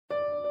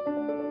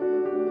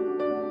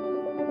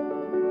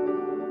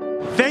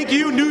Thank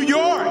you, New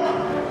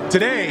York.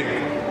 Today,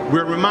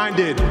 we're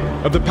reminded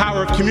of the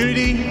power of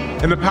community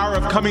and the power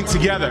of coming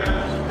together.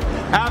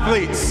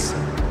 Athletes,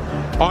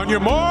 on your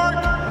mark.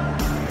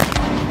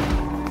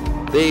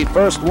 The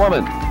first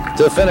woman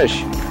to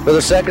finish for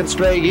the second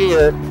straight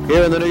year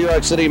here in the New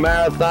York City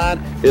Marathon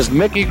is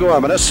Mickey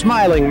Gorman, a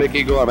smiling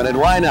Mickey Gorman, and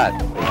why not?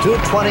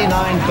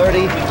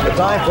 2:29:30, the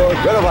time for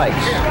Greta Weiss.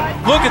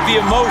 Look at the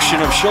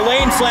emotion of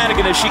Shalane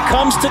Flanagan as she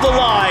comes to the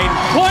line,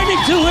 pointing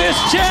to his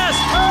chest,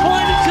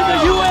 pointing to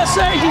the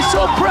USA. He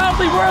so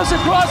proudly wears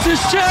across his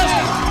chest.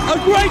 A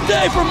great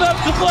day for Meb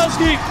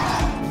Keflezighi.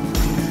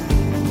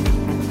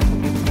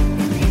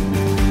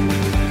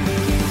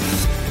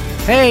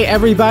 Hey,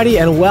 everybody,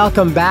 and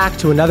welcome back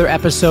to another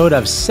episode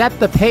of Set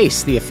the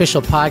Pace, the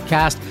official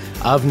podcast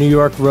of New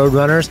York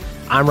Roadrunners.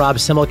 I'm Rob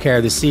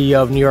Simmelcare, the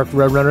CEO of New York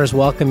Roadrunners.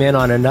 Welcome in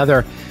on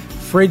another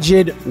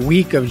frigid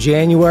week of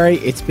January.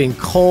 It's been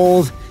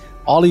cold.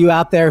 All of you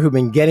out there who've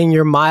been getting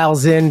your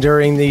miles in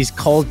during these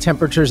cold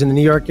temperatures in the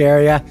New York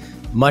area,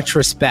 much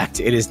respect.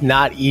 It is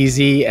not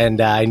easy,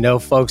 and I know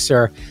folks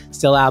are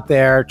still out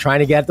there trying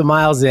to get the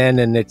miles in,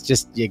 and it's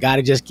just, you got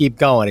to just keep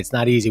going. It's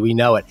not easy. We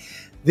know it.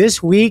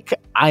 This week,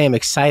 I am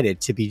excited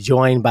to be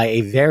joined by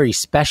a very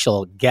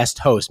special guest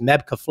host.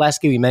 Meb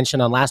Keflezighi, we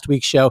mentioned on last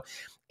week's show,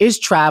 is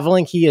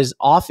traveling. He is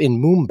off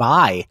in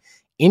Mumbai,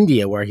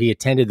 India, where he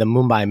attended the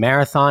Mumbai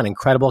Marathon.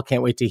 Incredible.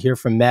 Can't wait to hear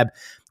from Meb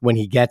when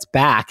he gets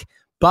back.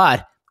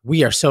 But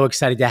we are so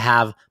excited to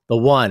have the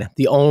one,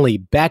 the only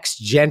Bex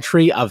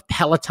Gentry of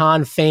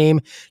Peloton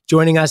fame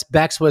joining us.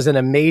 Bex was an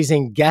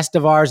amazing guest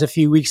of ours a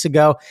few weeks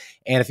ago.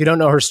 And if you don't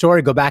know her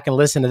story, go back and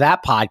listen to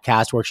that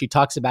podcast where she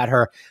talks about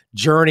her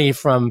journey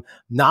from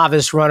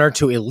novice runner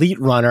to elite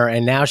runner.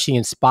 And now she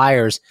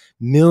inspires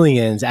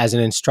millions as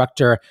an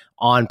instructor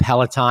on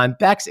Peloton.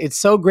 Bex, it's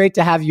so great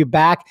to have you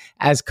back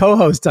as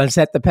co-host on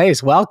Set the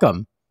Pace.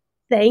 Welcome.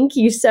 Thank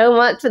you so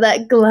much for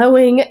that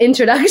glowing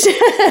introduction.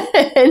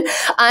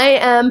 I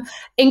am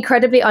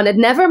incredibly honored.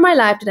 Never in my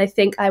life did I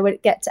think I would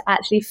get to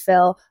actually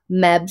fill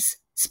Meb's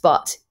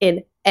spot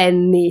in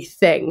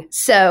anything.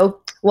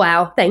 So,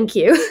 wow, thank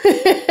you.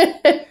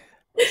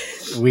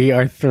 We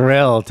are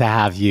thrilled to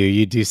have you.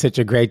 You do such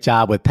a great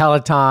job with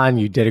Peloton.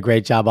 You did a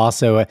great job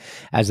also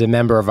as a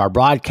member of our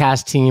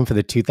broadcast team for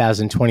the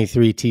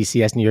 2023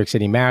 TCS New York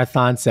City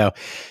Marathon. So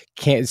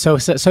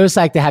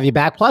psyched to have you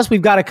back. Plus,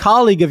 we've got a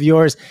colleague of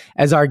yours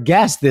as our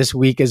guest this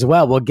week as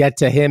well. We'll get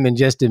to him in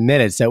just a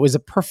minute. So it was a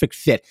perfect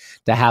fit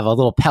to have a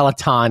little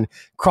Peloton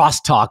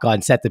crosstalk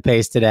on Set the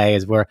Pace today,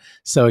 as we're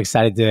so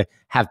excited to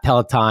have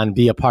Peloton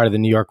be a part of the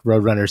New York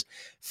Roadrunners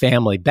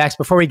family. Bex,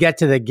 before we get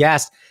to the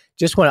guest,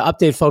 just want to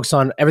update folks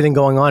on everything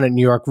going on at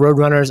New York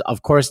Roadrunners.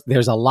 Of course,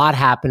 there's a lot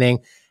happening.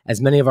 As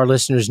many of our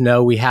listeners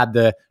know, we had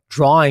the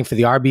drawing for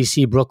the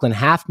RBC Brooklyn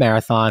Half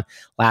Marathon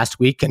last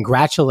week.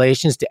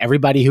 Congratulations to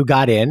everybody who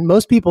got in.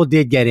 Most people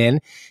did get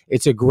in.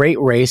 It's a great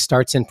race.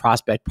 Starts in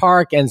Prospect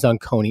Park, ends on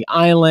Coney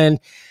Island.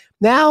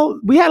 Now,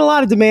 we had a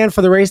lot of demand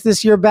for the race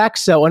this year, Beck,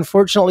 so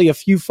unfortunately, a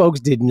few folks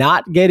did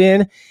not get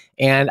in.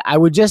 And I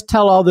would just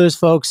tell all those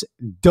folks,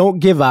 don't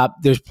give up.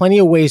 There's plenty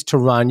of ways to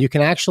run. You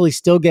can actually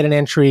still get an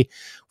entry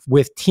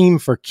with Team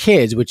for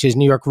Kids, which is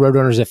New York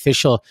Roadrunners'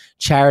 official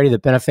charity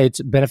that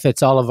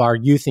benefits all of our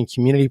youth and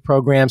community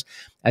programs.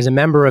 As a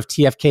member of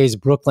TFK's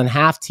Brooklyn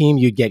Half Team,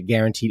 you'd get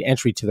guaranteed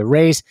entry to the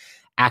race,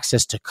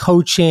 access to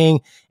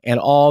coaching, and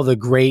all the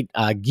great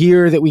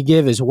gear that we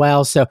give as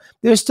well. So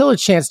there's still a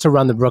chance to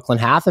run the Brooklyn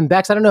Half. And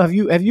Bex, I don't know,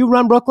 have you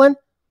run Brooklyn?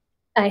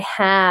 I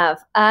have.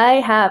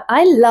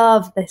 I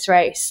love this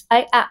race.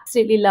 I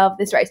absolutely love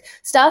this race.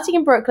 Starting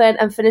in Brooklyn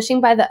and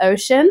finishing by the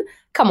ocean.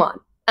 Come on.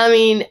 I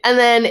mean, and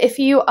then if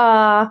you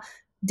are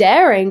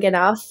daring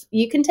enough,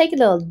 you can take a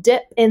little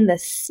dip in the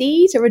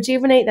sea to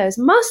rejuvenate those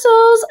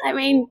muscles. I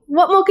mean,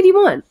 what more could you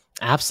want?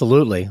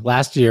 Absolutely.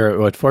 Last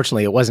year,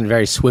 unfortunately, it wasn't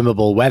very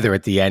swimmable weather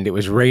at the end. It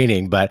was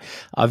raining, but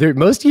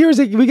most years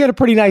we get a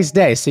pretty nice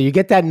day. So you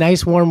get that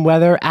nice warm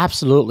weather.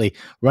 Absolutely.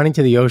 Running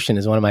to the ocean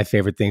is one of my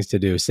favorite things to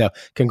do. So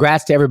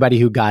congrats to everybody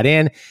who got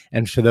in.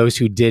 And for those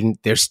who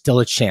didn't, there's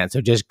still a chance.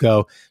 So just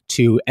go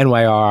to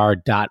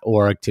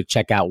nyrr.org to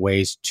check out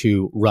ways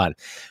to run.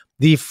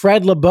 The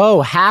Fred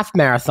Lebow Half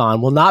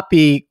Marathon will not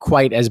be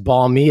quite as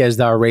balmy as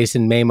our race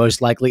in May, most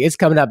likely. It's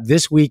coming up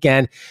this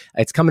weekend.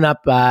 It's coming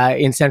up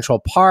in Central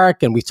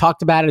Park, and we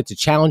talked about it. It's a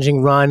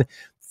challenging run,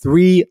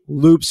 3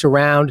 loops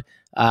around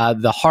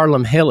the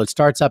Harlem Hill. It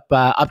starts up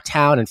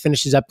uptown and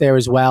finishes up there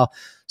as well.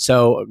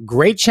 So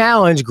great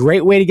challenge,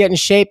 great way to get in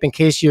shape in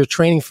case you're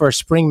training for a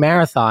spring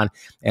marathon,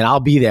 and I'll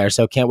be there.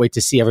 So can't wait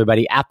to see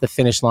everybody at the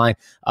finish line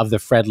of the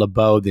Fred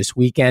Lebow this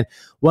weekend.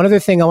 One other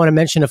thing I want to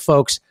mention to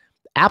folks,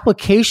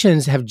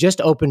 applications have just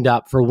opened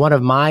up for one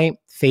of my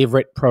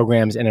favorite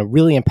programs and a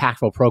really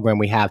impactful program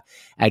we have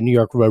at New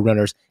York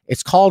Roadrunners.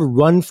 It's called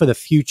Run for the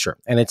Future,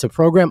 and it's a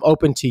program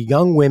open to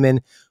young women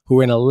who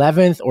are in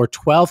 11th or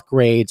 12th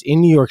grades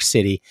in New York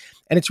City.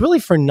 And it's really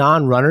for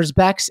non-runners,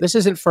 Bex. This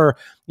isn't for,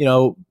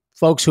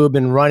 folks who have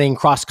been running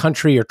cross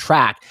country or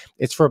track.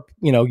 It's for,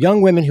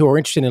 young women who are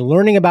interested in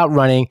learning about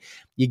running.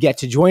 You get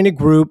to join a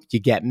group, you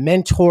get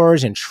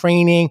mentors and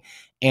training,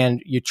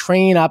 and you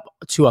train up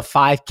to a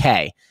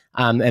 5K.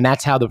 And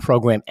that's how the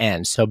program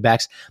ends. So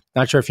Bex,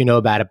 not sure if you know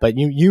about it, but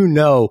you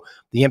know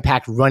the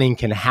impact running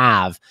can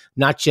have,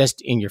 not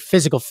just in your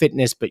physical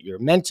fitness, but your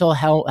mental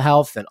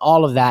health and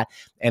all of that.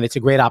 And it's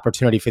a great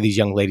opportunity for these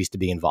young ladies to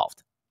be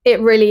involved. It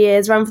really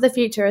is. Run for the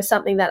Future is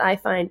something that I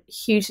find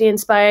hugely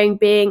inspiring.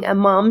 Being a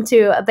mom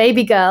to a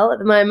baby girl at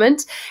the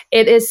moment,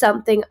 it is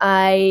something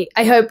I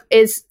hope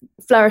is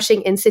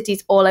flourishing in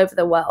cities all over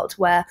the world,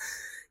 where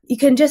you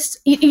can just,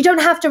 you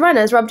don't have to run,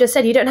 as Rob just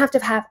said, you don't have to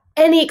have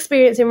any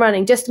experience in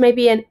running, just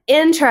maybe an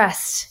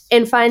interest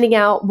in finding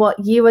out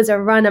what you as a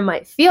runner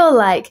might feel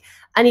like.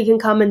 And you can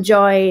come and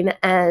join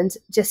and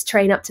just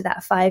train up to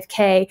that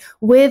 5K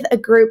with a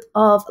group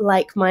of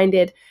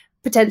like-minded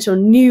potential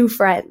new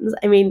friends.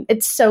 I mean,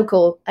 it's so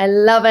cool. I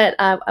love it.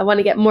 I want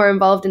to get more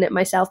involved in it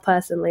myself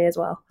personally as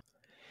well.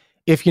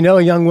 If you know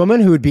a young woman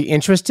who would be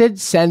interested,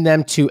 send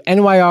them to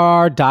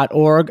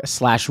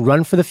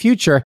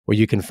nyrr.org/runforthefuture, where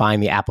you can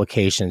find the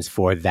applications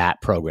for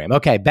that program.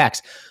 Okay,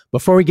 Bex,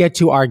 before we get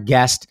to our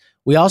guest,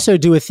 we also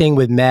do a thing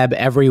with Meb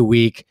every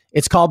week.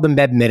 It's called the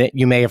Meb Minute.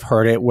 You may have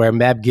heard it, where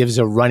Meb gives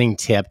a running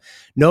tip.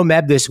 No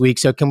Meb this week,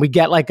 so can we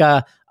get like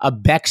a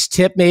Bex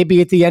tip maybe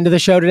at the end of the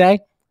show today?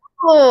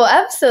 Oh,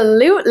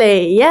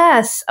 absolutely.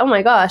 Yes. Oh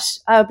my gosh.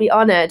 I would be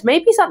honored.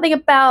 Maybe something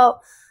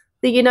about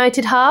the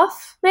United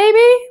half,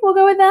 maybe? We'll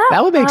go with that.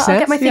 That would make sense. I'll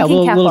get my Yeah,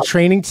 little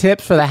training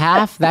tips for the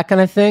half, that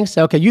kind of thing.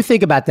 So, okay, you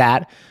think about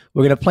that.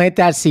 We're going to plant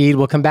that seed.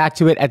 We'll come back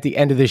to it at the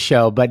end of the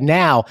show. But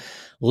now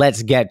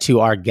let's get to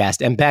our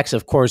guest. And Bex,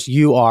 of course,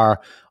 you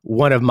are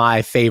one of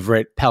my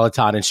favorite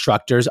Peloton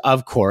instructors,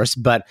 of course,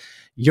 but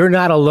you're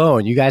not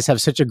alone. You guys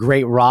have such a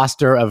great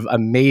roster of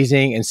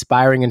amazing,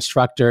 inspiring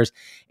instructors.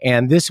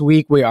 And this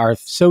week, we are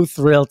so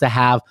thrilled to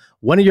have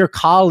one of your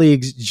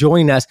colleagues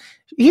join us.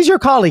 He's your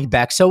colleague,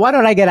 Bex. So why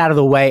don't I get out of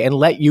the way and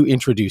let you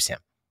introduce him?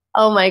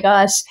 Oh my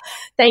gosh.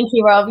 Thank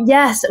you, Rob.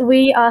 Yes,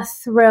 we are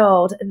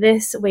thrilled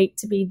this week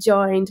to be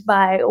joined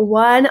by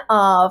one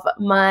of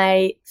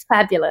my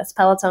fabulous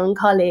Peloton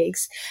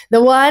colleagues,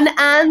 the one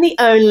and the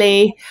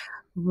only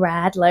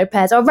Rad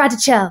Lopez, or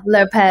Radichel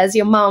Lopez.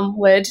 Your mom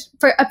would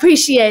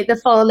appreciate the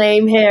full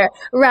name here.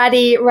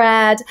 Raddy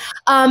Rad.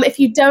 If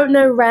you don't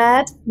know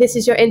Rad, this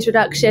is your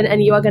introduction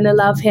and you are going to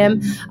love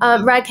him.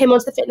 Rad came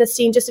onto the fitness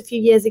scene just a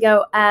few years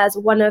ago as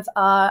one of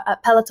our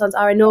Peloton's,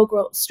 our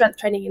inaugural strength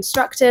training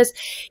instructors.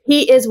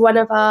 He is one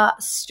of our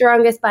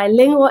strongest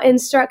bilingual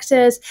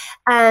instructors,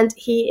 and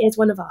he is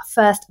one of our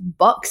first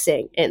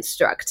boxing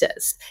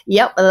instructors.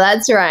 Yep,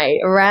 that's right.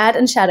 Rad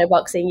and shadow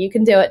boxing. You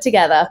can do it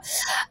together.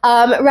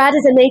 Rad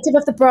is a native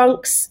of the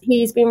Bronx.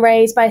 He's been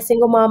raised by a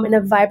single mom in a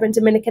vibrant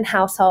Dominican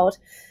household.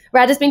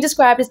 Rad has been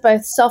described as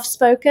both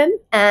soft-spoken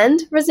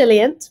and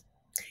resilient.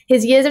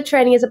 His years of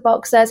training as a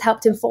boxer has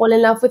helped him fall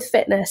in love with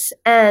fitness,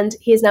 and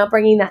he is now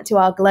bringing that to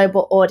our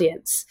global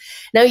audience.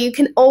 Now, you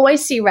can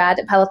always see Rad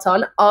at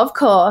Peloton, of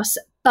course,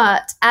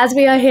 but as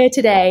we are here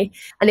today,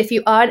 and if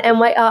you are an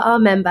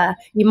NYRR member,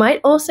 you might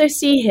also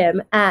see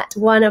him at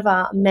one of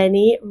our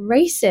many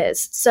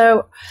races.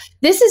 So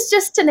this is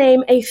just to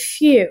name a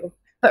few.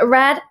 But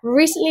Rad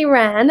recently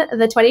ran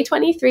the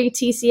 2023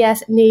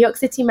 TCS New York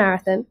City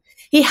Marathon.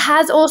 He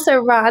has also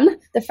run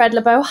the Fred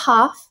Lebow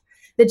Half,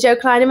 the Joe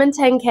Kleineman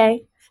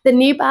 10K, the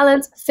New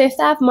Balance Fifth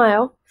Ave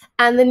Mile,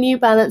 and the New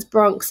Balance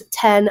Bronx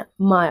 10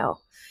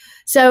 Mile.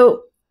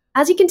 So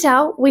as you can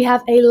tell, we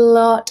have a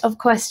lot of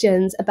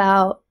questions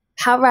about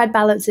how Rad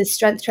balances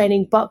strength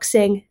training,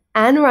 boxing,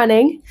 and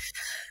running,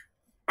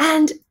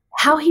 and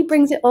how he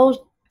brings it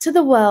all to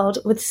the world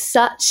with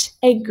such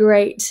a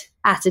great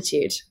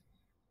attitude.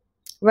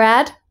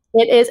 Rad,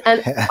 it is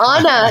an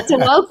honor to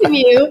welcome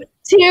you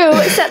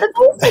to Set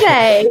the Pace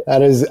today.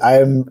 I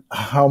am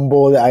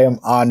humbled. I am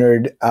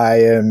honored.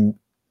 I am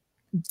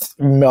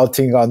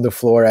melting on the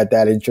floor at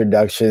that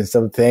introduction.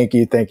 So thank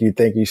you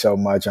so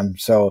much. I'm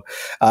so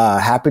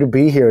happy to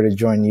be here to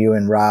join you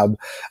and Rob.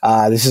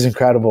 This is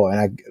incredible. And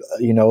I,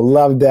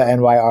 love the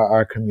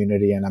NYRR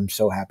community, and I'm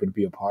so happy to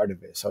be a part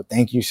of it. So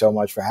thank you so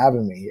much for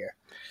having me here.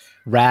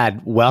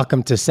 Rad,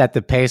 welcome to Set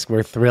the Pace.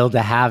 We're thrilled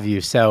to have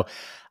you. So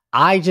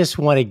I just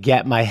want to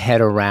get my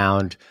head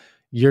around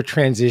your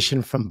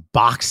transition from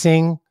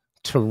boxing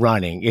to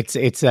running.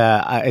 It's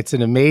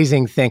an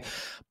amazing thing,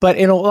 but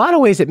in a lot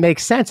of ways it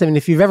makes sense. I mean,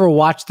 if you've ever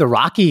watched the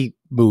Rocky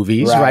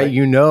movies, right,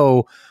 you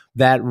know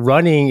that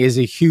running is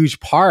a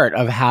huge part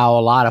of how a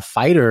lot of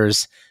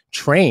fighters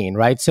train,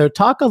 right? So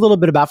talk a little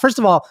bit about, first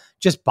of all,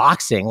 just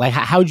boxing. Like,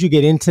 how'd you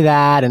get into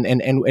that,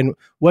 and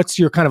what's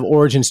your kind of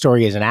origin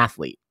story as an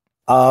athlete?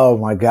 Oh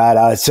my God!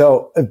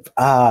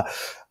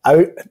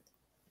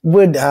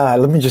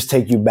 Let me just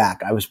take you back.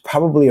 I was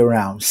probably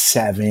around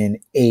 7,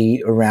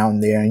 8,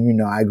 around there.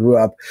 And, I grew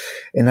up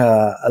in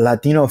a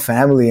Latino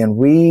family, and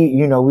we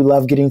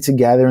love getting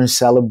together and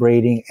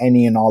celebrating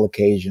any and all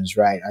occasions,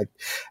 right?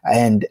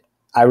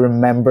 I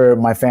remember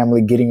my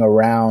family getting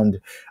around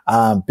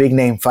big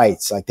name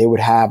fights. Like, they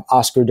would have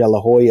Oscar De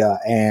La Hoya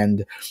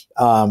and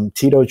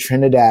Tito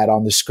Trinidad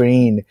on the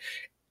screen.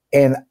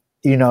 And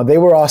they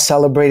were all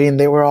celebrating,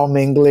 they were all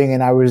mingling,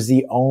 and I was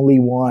the only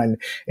one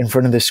in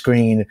front of the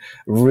screen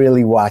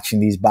really watching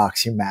these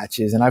boxing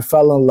matches. And I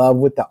fell in love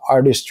with the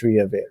artistry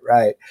of it,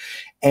 right?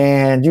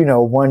 And,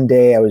 one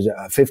day I was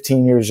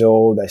 15 years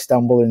old. I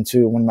stumbled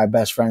into one of my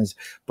best friends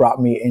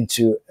brought me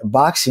into a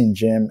boxing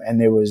gym,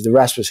 and the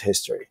rest was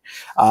history.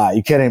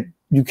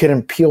 You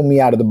couldn't peel me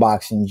out of the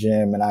boxing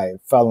gym, and I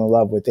fell in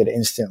love with it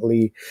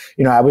instantly.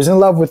 I was in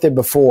love with it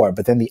before,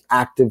 but then the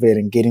act of it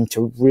and getting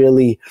to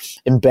really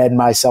embed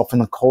myself in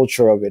the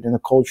culture of it, in the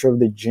culture of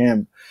the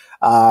gym,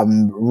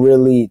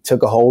 really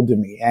took a hold of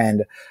me.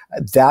 And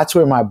that's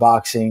where my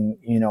boxing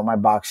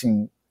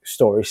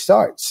story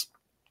starts.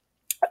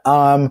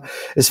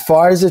 As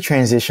far as the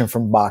transition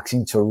from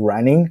boxing to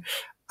running,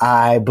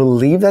 I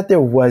believe that there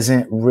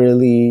wasn't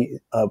really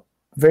a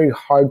very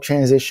hard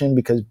transition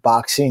because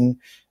boxing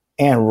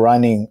and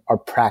running are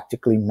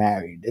practically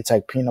married. It's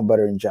like peanut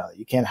butter and jelly.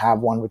 You can't have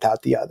one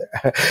without the other.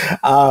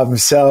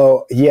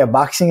 So yeah,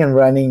 boxing and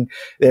running,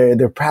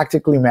 they're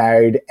practically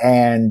married.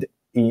 And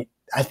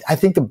I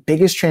think the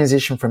biggest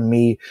transition for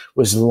me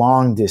was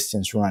long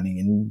distance running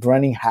and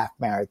running half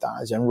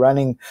marathons and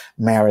running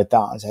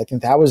marathons. I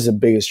think that was the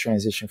biggest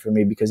transition for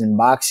me because in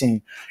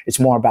boxing, it's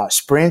more about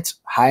sprint,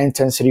 high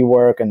intensity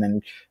work, and then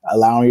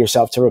allowing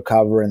yourself to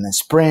recover and then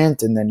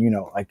sprint. And then,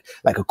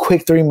 like a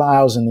quick 3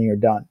 miles and then you're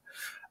done.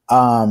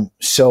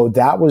 So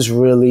that was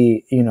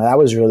really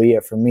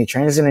it for me.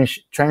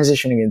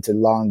 Transitioning into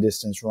long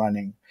distance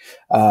running,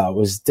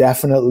 was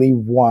definitely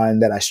one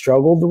that I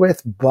struggled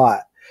with,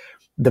 but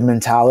the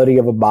mentality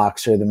of a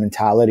boxer, the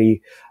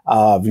mentality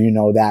of,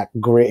 that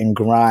grit and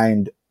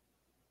grind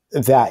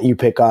that you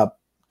pick up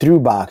through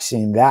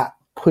boxing, that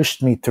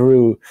pushed me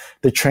through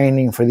the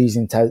training for these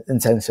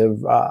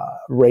intensive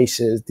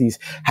races, these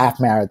half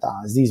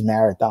marathons, these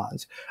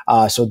marathons.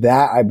 So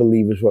that I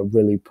believe is what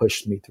really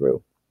pushed me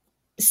through.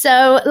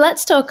 So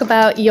let's talk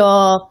about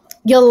your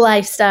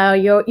lifestyle,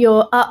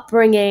 your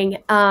upbringing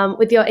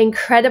with your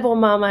incredible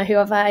mama, who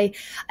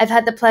I've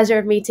had the pleasure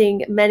of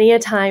meeting many a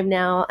time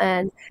now.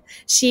 And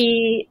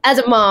she, as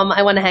a mom,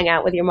 I want to hang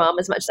out with your mom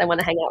as much as I want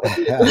to hang out with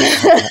you.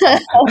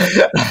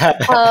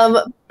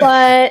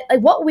 But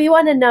what we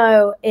want to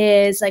know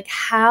is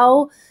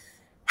how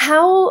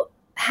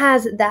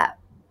has that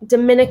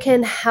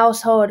Dominican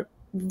household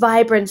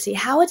vibrancy,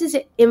 how does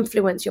it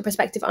influence your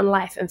perspective on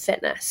life and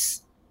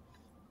fitness?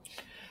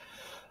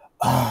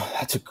 Oh,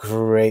 that's a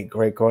great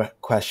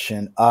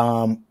question.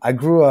 I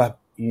grew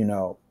up,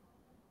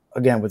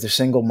 again, with a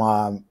single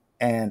mom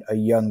and a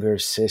younger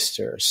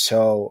sister.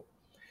 So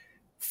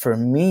for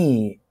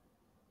me,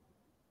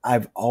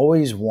 I've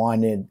always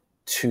wanted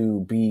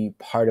to be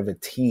part of a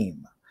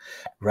team,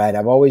 right?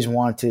 I've always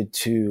wanted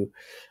to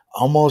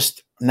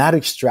almost not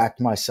extract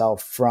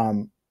myself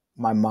from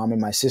my mom and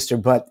my sister,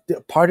 but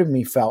part of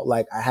me felt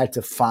like I had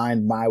to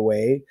find my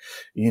way,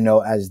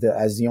 as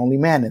the only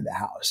man in the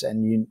house.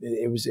 And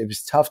it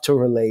was tough to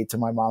relate to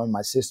my mom and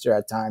my sister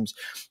at times.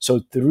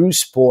 So through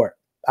sport,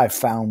 I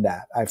found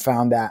that, I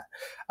found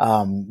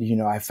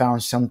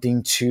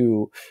something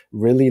to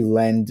really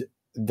lend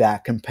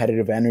that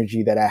competitive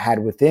energy that I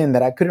had within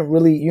that I couldn't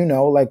really,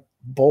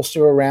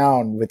 bolster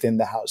around within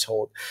the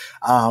household.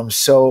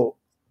 So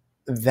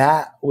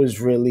that was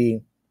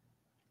really,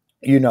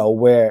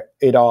 where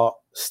it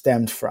all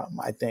stemmed from,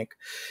 I think.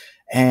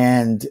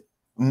 And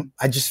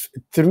I just,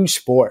 through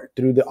sport,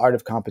 through the art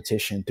of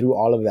competition, through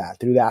all of that,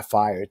 through that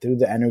fire, through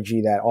the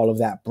energy that all of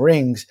that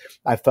brings,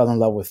 I fell in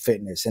love with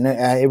fitness. And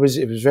it was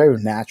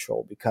very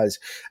natural because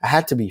I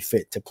had to be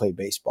fit to play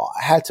baseball.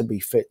 I had to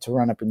be fit to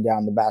run up and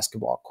down the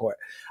basketball court.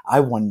 I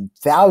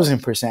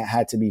 1000%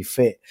 had to be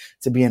fit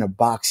to be in a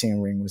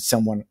boxing ring with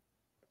someone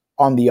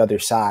on the other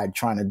side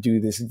trying to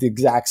do the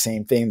exact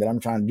same thing that I'm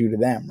trying to do to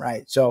them,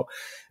 right? So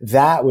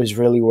that was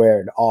really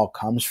where it all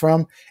comes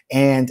from.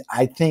 And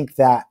I think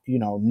that,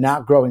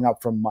 not growing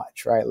up from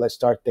much, right? Let's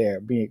start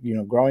there.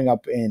 Growing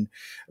up in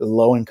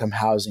low income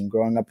housing,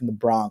 growing up in the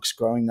Bronx,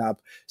 growing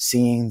up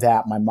seeing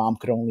that my mom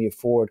could only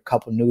afford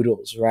cup of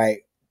noodles, right?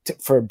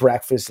 For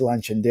breakfast,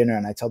 lunch, and dinner.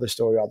 And I tell the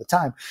story all the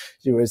time.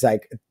 It was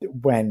like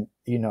when,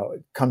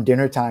 come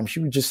dinner time, she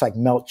would just like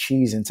melt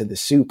cheese into the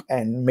soup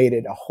and made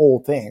it a whole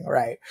thing,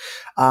 right?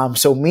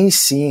 So me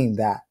seeing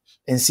that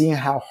and seeing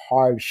how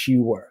hard she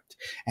worked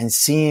and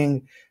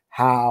seeing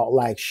how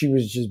like she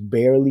was just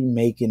barely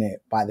making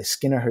it by the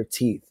skin of her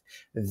teeth,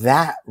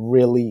 that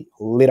really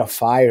lit a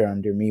fire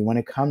under me when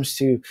it comes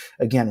to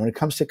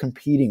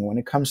competing, when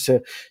it comes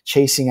to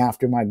chasing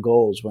after my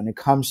goals, when it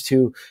comes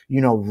to,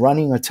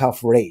 running a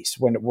tough race,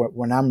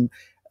 when I'm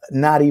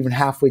not even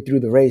halfway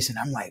through the race and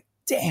I'm like,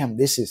 damn,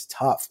 this is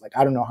tough. Like,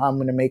 I don't know how I'm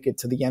going to make it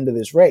to the end of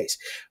this race,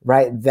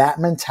 right? That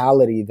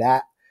mentality,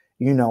 that,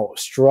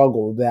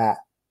 struggle that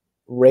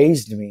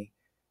raised me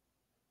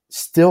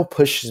still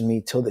pushes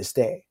me till this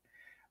day,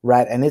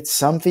 right? And it's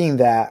something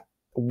that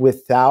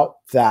without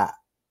that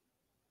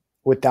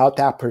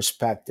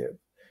perspective,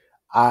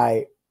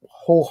 I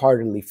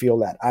wholeheartedly feel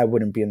that I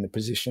wouldn't be in the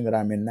position that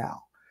I'm in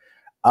now.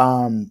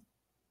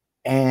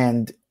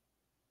 And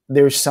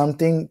there's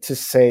something to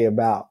say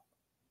about,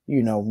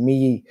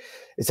 me,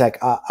 it's like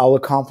I'll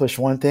accomplish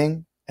one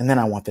thing and then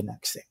I want the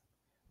next thing,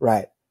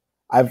 right?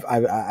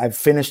 I've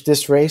finished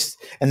this race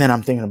and then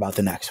I'm thinking about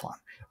the next one,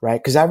 right?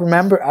 Because I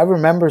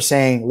remember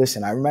saying,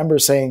 listen, I remember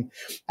saying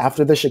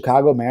after the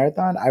Chicago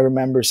Marathon, I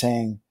remember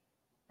saying,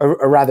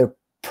 or rather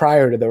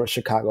prior to the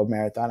Chicago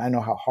Marathon, I know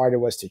how hard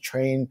it was to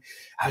train.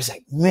 I was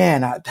like,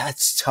 man,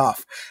 that's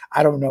tough.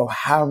 I don't know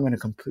how I'm going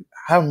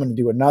to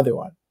do another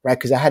one, right?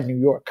 Because I had New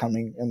York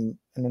coming in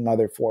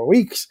another 4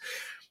 weeks.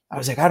 I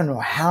was like, I don't know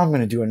how I'm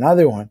going to do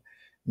another one,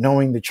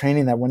 knowing the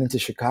training that went into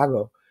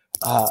Chicago.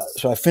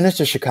 So I finished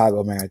the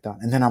Chicago Marathon,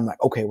 and then I'm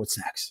like, okay, what's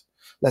next?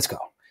 Let's go.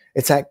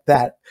 It's like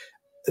that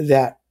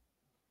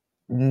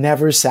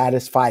never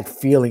satisfied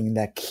feeling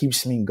that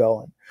keeps me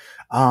going.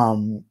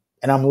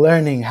 And I'm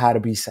learning how to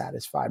be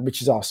satisfied,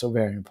 which is also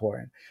very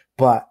important.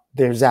 But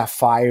there's that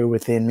fire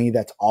within me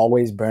that's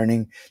always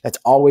burning, that's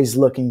always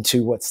looking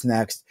to what's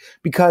next.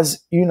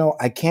 Because,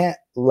 I can't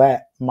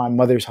let my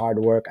mother's hard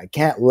work, I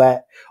can't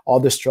let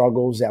all the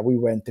struggles that we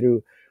went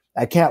through,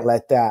 I can't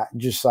let that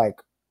just like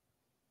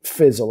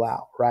fizzle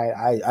out,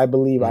 right? I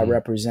believe I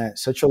represent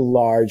such a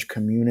large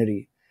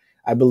community.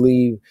 I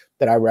believe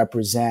that I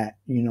represent,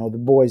 the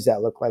boys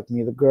that look like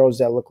me, the girls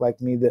that look like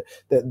me,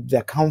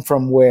 that come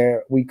from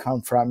where we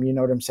come from. You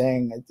know what I'm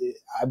saying?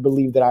 I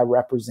believe that I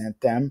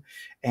represent them,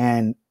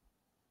 and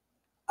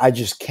I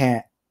just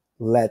can't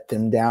let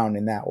them down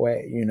in that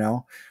way.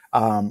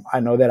 I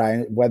know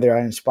that whether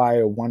I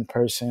inspire one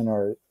person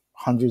or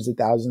hundreds of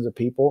thousands of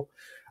people,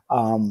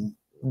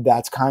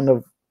 that's kind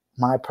of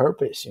my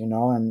purpose,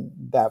 and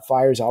that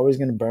fire is always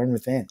going to burn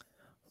within.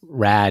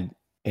 Rad.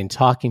 In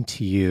talking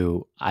to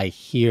you, I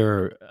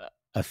hear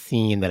a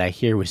theme that I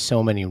hear with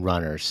so many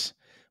runners,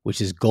 which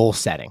is goal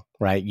setting,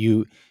 right?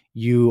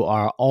 You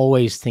are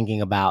always thinking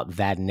about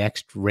that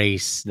next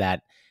race,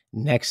 that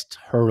next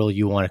hurdle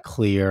you want to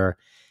clear.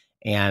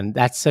 And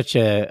that's such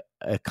a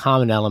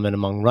common element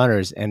among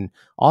runners and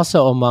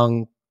also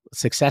among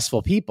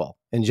successful people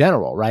in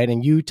general, right?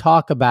 And you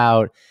talk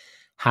about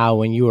how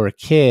when you were a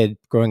kid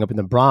growing up in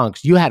the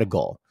Bronx, you had a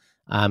goal.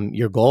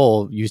 Your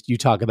goal, you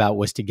talk about,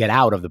 was to get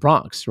out of the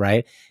Bronx,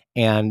 right?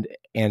 And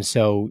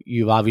so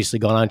you've obviously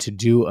gone on to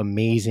do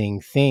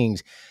amazing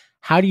things.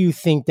 How do you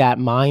think that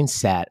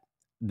mindset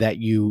that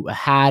you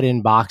had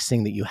in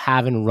boxing, that you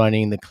have in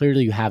running, that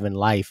clearly you have in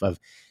life, of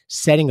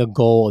setting a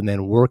goal and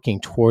then working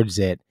towards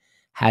it,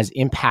 has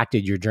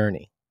impacted your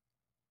journey?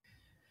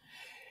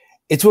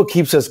 It's what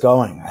keeps us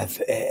going.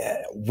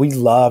 We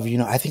love,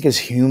 I think as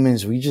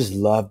humans, we just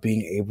love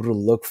being able to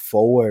look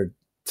forward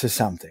to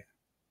something.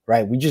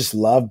 Right? We just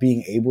love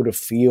being able to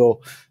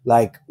feel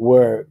like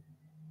and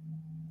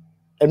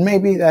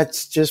maybe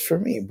that's just for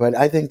me, but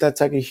I think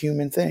that's like a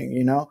human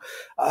thing,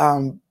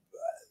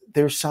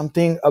 there's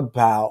something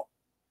about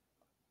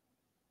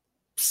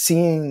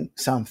seeing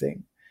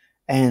something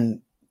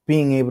and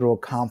being able to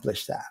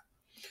accomplish that,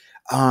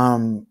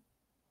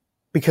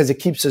 because it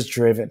keeps us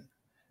driven,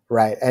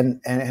 right?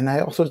 And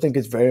I also think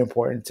it's very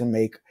important to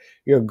make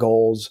your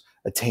goals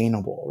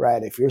attainable,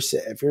 right? If you're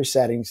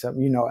setting some,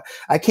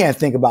 I can't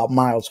think about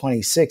mile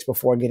 26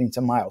 before getting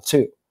to mile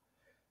 2,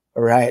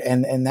 right?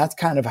 And that's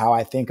kind of how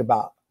I think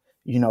about,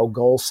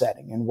 goal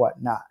setting and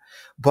whatnot.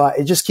 But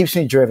it just keeps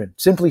me driven.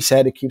 Simply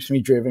said, it keeps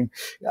me driven,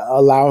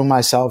 allowing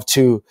myself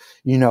to,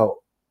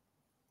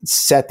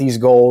 set these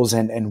goals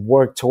and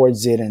work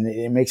towards it. And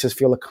it makes us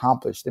feel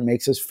accomplished. It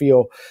makes us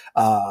feel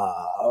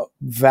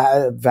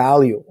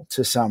valuable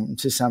to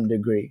some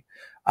degree.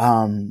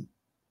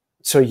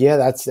 So yeah,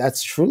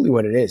 that's truly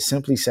what it is.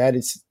 Simply said,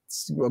 it's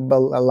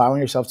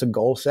allowing yourself to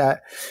goal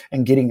set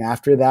and getting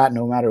after that,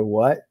 no matter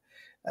what.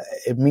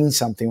 It means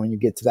something when you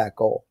get to that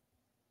goal.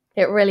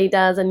 It really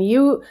does, and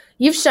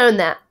you've shown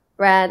that,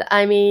 Rad.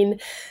 I mean,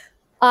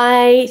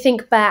 I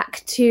think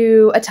back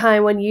to a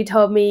time when you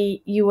told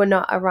me you were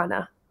not a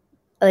runner,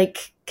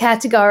 like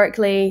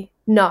categorically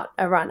not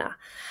a runner,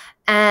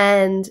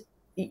 and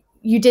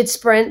you did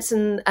sprints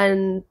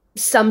and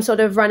some sort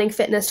of running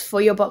fitness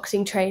for your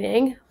boxing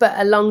training, but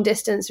a long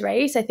distance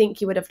race, I think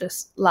you would have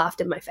just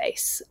laughed in my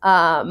face.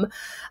 I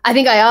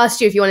think I asked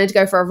you if you wanted to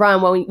go for a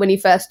run when you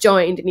first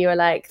joined, and you were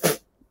like,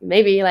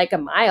 maybe like a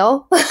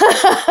mile.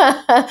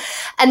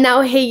 And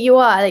now here you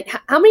are. Like,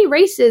 how many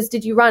races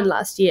did you run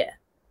last year?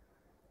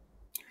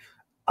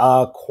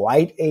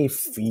 Quite a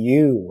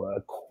few.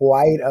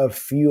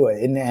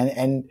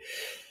 And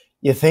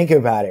you think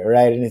about it,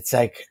 right? And it's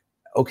like,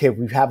 okay,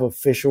 we have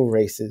official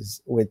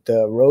races with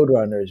the road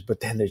runners,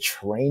 but then the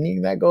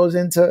training that goes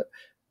into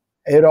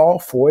it all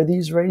for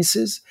these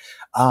races.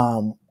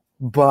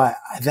 But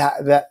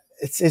that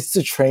it's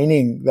the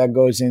training that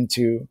goes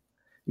into,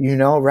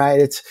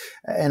 right?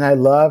 And I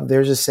love,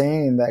 there's a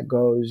saying that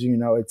goes,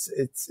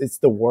 it's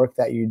the work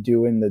that you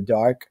do in the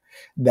dark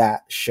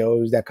that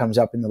comes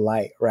up in the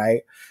light,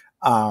 right?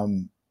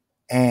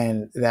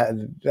 And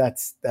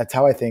that's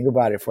how I think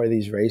about it for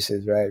these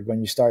races, right?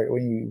 When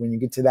you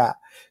get to that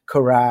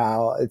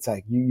corral, it's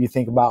like you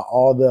think about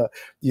all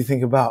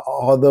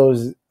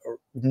those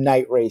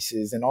night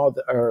races and all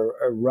the or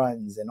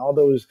runs and all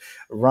those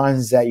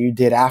runs that you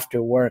did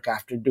after work,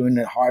 after doing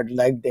a hard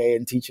leg day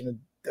and teaching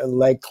a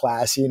leg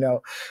class,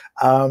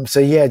 So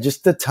yeah,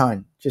 just a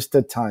ton.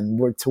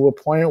 We're to a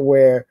point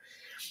where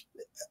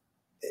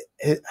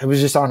it was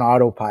just on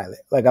autopilot.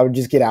 Like I would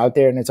just get out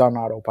there and it's on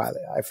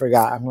autopilot. I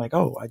forgot. I'm like,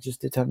 oh, I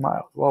just did 10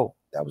 miles. Whoa,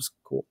 that was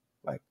cool.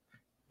 Like,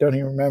 don't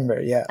even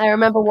remember. Yeah. I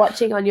remember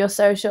watching on your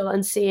social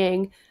and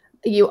seeing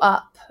you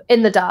up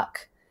in the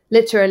dark,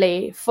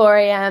 literally 4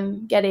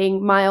 a.m.,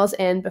 getting miles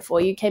in before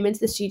you came into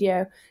the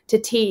studio to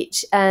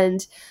teach.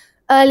 And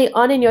early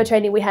on in your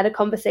training, we had a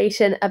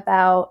conversation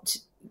about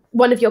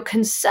one of your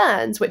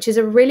concerns, which is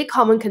a really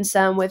common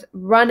concern with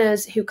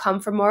runners who come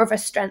from more of a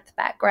strength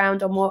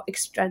background or more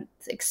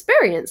strength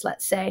experience,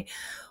 let's say,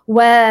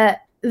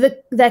 where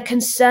they're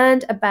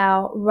concerned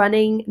about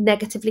running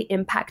negatively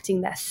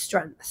impacting their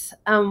strength.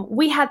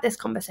 We had this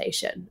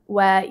conversation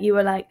where you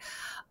were like,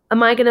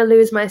 am I going to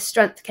lose my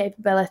strength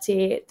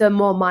capability the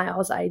more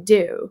miles I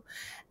do?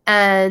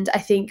 And I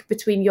think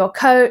between your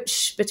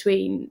coach,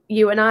 between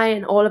you and I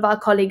and all of our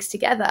colleagues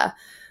together,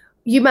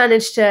 you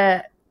managed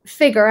to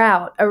figure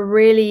out a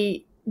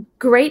really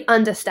great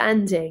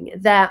understanding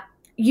that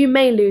you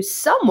may lose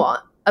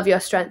somewhat of your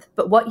strength,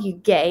 but what you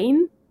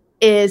gain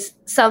is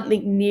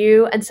something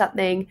new and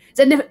it's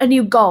a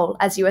new goal,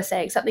 as you were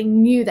saying,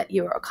 something new that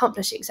you were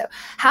accomplishing. So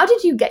how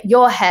did you get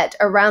your head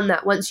around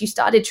that once you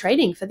started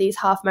training for these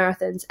half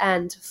marathons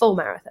and full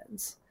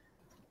marathons?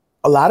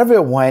 A lot of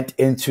it went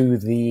into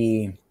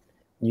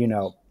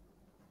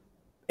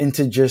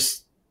into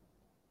just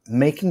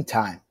making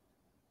time,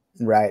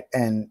 right?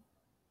 And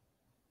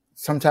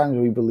sometimes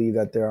we believe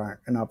that there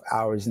aren't enough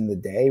hours in the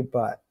day,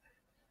 but,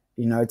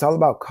 it's all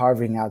about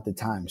carving out the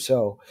time.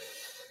 So,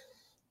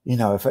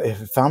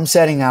 if I'm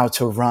setting out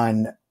to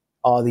run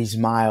all these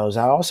miles,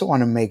 I also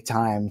want to make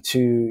time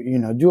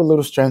to, do a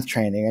little strength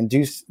training and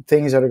do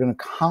things that are going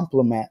to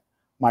complement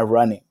my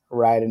running,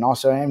 right?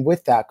 And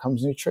with that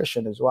comes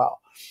nutrition as well.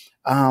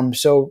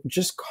 So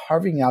just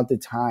carving out the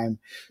time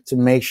to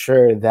make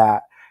sure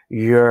that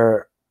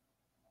you're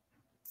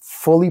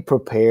fully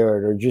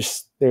prepared, or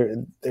just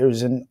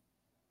there's an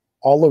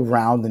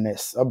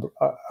all-aroundness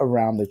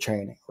around the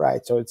training,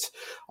 right? So it's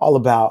all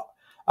about,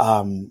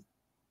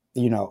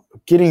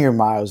 getting your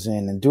miles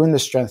in and doing the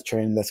strength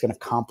training that's going to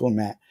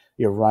complement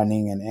your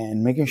running,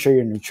 and making sure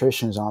your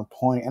nutrition is on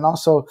point. And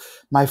also,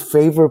 my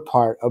favorite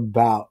part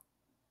about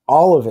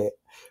all of it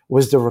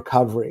was the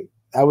recovery.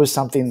 That was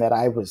something that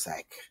I was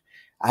like,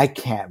 I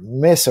can't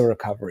miss a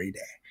recovery day.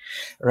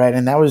 Right.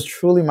 And that was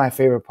truly my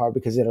favorite part,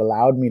 because it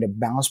allowed me to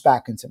bounce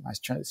back into my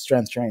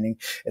strength training.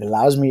 It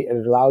allowed me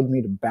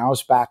to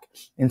bounce back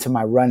into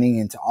my running,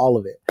 into all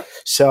of it.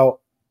 So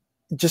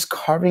just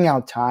carving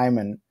out time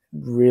and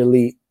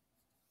really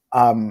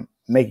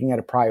making it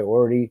a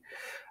priority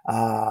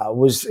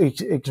was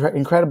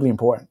incredibly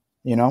important,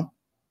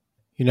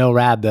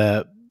 Rab,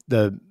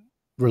 the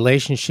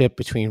relationship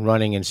between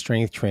running and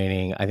strength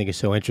training, I think, is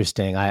so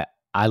interesting. I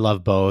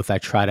love both. I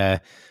try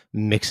to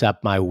mix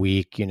up my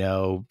week,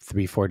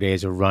 3-4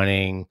 days of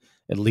running,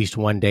 at least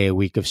one day a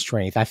week of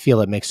strength. I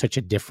feel it makes such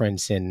a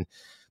difference in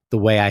the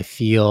way I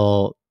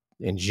feel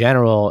in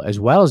general, as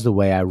well as the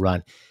way I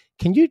run.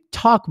 Can you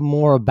talk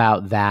more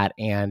about that,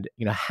 and,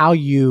 how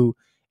you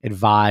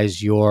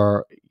advise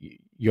your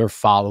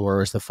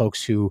followers, the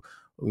folks who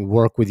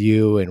work with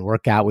you and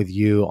work out with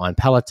you on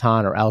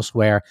Peloton or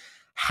elsewhere,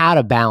 how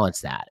to balance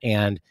that?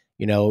 And,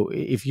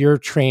 if you're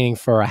training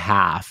for a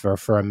half or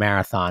for a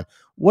marathon,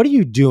 what are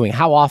you doing?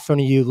 How often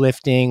are you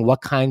lifting?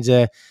 What kinds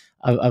of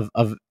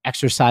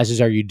exercises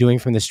are you doing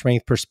from the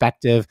strength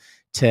perspective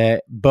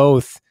to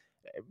both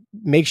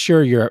make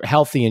sure you're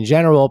healthy in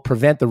general,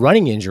 prevent the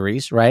running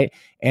injuries, right?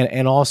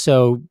 And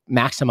also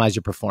maximize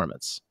your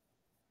performance?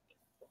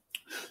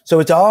 So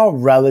it's all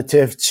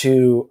relative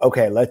to,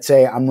 okay, let's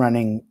say I'm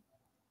running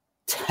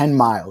 10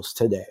 miles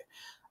today.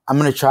 I'm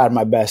going to try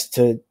my best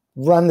to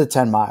run the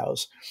 10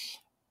 miles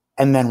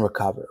and then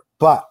recover.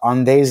 But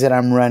on days that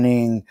I'm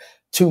running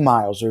 2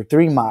 miles or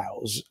 3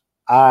 miles,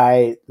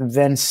 I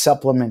then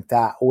supplement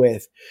that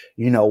with,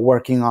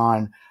 working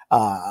on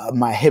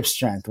my hip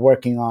strength,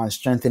 working on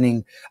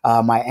strengthening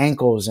my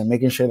ankles and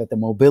making sure that the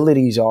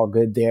mobility is all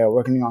good there,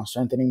 working on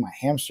strengthening my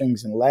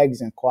hamstrings and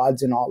legs and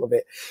quads and all of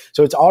it.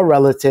 So it's all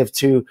relative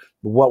to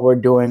what we're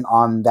doing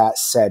on that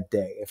said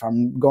day. If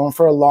I'm going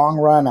for a long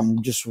run,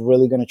 I'm just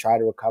really going to try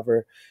to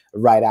recover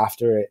right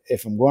after it.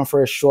 If I'm going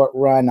for a short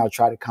run, I'll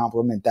try to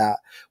complement that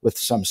with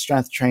some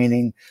strength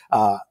training.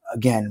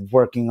 Again,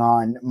 working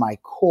on my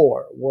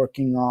core,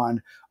 working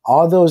on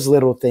all those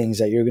little things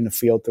that you're going to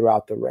feel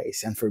throughout the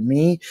race. And for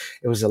me,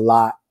 it was a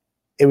lot.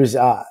 It was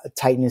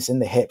tightness in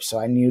the hips. So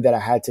I knew that I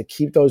had to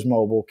keep those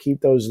mobile,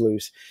 keep those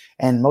loose,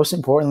 and most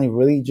importantly,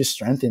 really just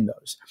strengthen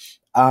those.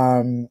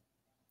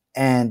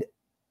 And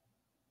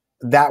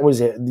that was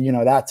it.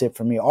 That's it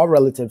for me, all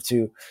relative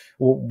to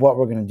what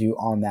we're going to do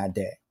on that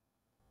day.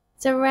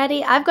 So,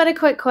 Reddy, I've got a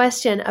quick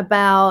question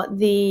about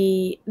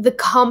the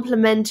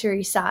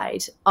complementary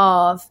side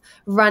of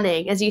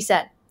running. As you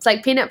said, it's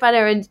like peanut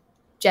butter and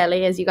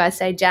jelly, as you guys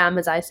say, jam,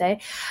 as I say.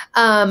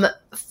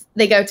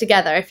 They go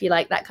together, if you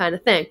like that kind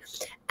of thing.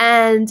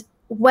 And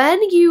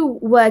when you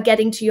were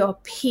getting to your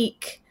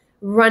peak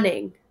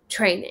running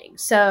training,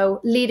 so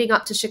leading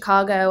up to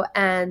Chicago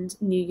and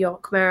New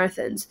York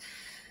marathons,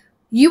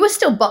 you were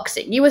still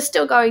boxing. You were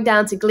still going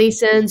down to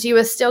Gleason's. You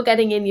were still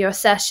getting in your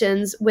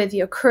sessions with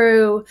your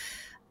crew.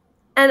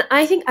 And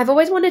I think I've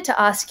always wanted to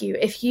ask you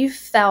if you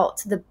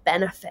felt the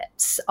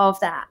benefits of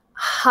that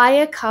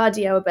higher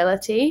cardio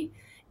ability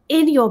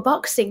in your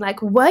boxing.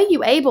 Like, were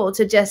you able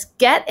to just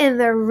get in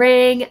the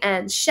ring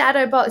and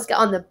shadow box, get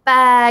on the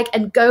bag,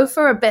 and go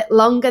for a bit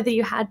longer than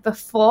you had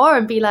before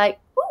and be like,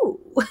 ooh,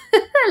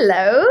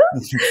 hello?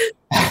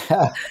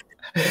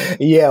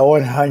 Yeah,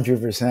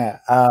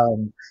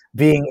 100%.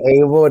 Being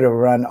able to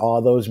run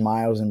all those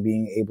miles and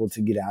being able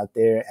to get out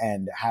there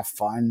and have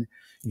fun,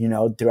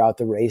 throughout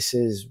the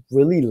races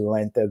really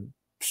lent a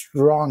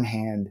strong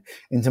hand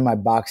into my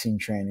boxing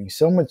training.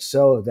 So much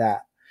so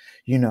that,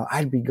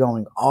 I'd be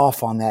going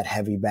off on that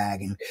heavy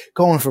bag and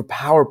going for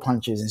power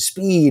punches and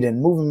speed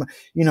and moving,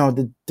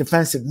 the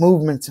defensive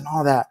movements and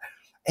all that.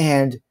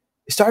 And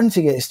it started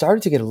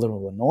to get a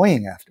little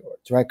annoying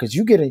afterwards, right? Because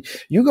you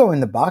go in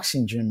the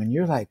boxing gym and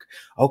you're like,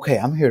 okay,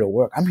 I'm here to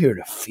work. I'm here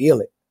to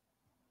feel it.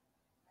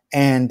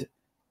 And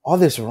all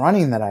this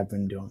running that I've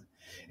been doing,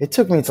 it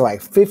took me to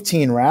like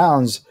 15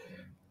 rounds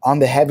on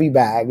the heavy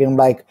bag and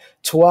like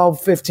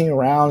 12, 15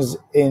 rounds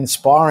in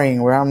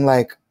sparring where I'm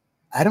like,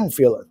 I don't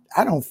feel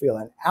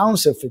an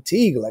ounce of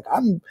fatigue. Like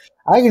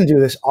I can do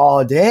this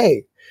all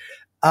day.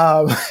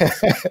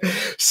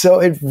 So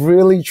it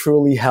really,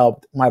 truly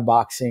helped my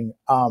boxing,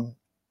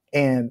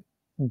 and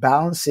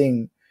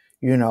balancing,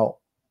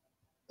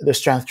 the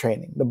strength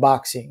training, the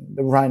boxing,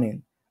 the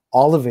running,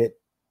 all of it,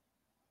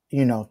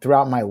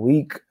 throughout my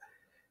week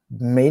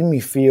made me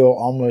feel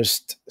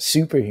almost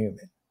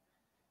superhuman.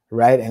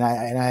 Right. And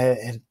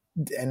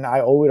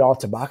I owe it all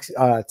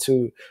to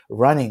to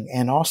running.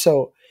 And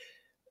also,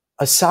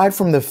 aside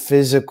from the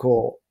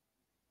physical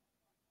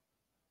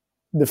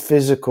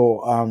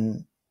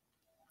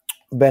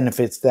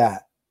benefits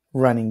that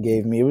running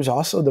gave me, it was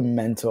also the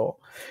mental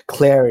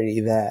clarity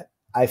that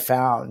I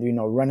found,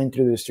 running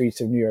through the streets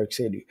of New York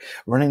City,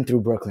 running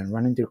through Brooklyn,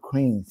 running through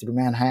Queens, through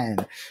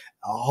Manhattan,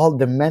 all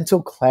the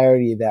mental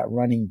clarity that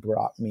running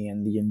brought me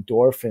and the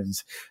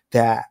endorphins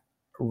that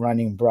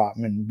running brought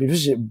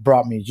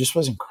me just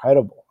was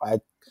incredible. I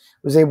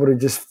was able to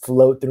just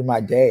float through my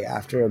day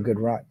after a good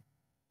run.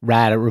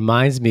 Rad, it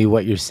reminds me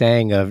what you're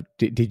saying of,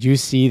 did you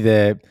see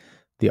the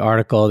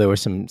article? There were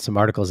some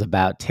articles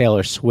about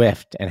Taylor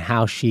Swift and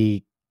how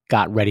she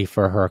got ready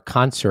for her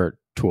concert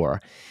tour.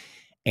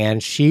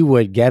 And she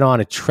would get on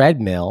a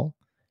treadmill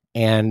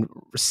and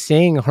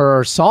sing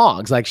her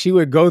songs. Like, she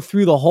would go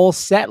through the whole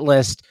set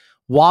list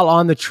while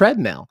on the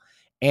treadmill.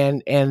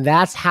 And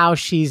that's how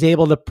she's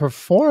able to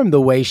perform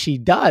the way she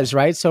does,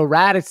 right? So,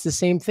 Rad, it's the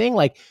same thing.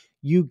 Like,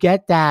 you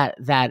get that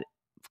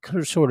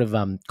sort of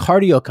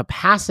cardio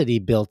capacity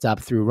built up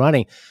through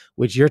running,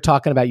 which you're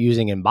talking about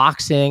using in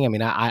boxing. I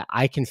mean,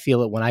 I can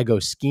feel it when I go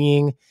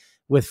skiing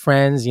with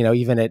friends,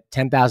 even at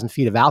 10,000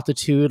 feet of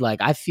altitude.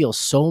 Like, I feel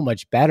so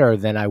much better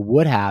than I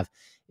would have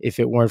if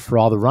it weren't for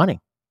all the running.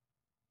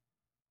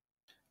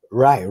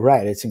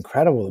 Right. It's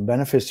incredible. The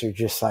benefits are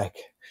just like,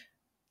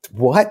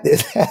 what?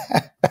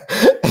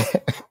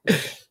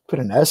 Put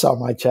an S on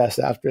my chest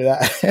after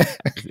that.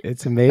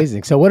 It's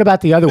amazing. So what about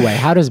the other way?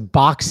 How does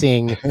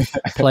boxing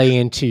play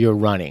into your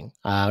running?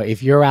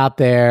 If you're out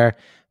there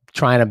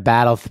trying to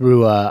battle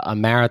through a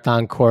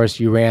marathon course,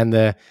 you ran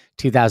the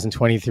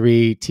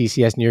 2023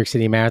 TCS New York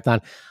City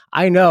Marathon.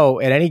 I know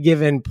at any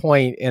given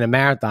point in a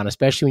marathon,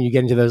 especially when you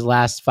get into those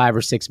last 5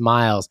 or 6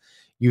 miles,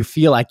 you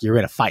feel like you're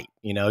in a fight.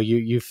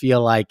 You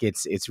feel like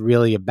it's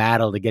really a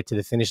battle to get to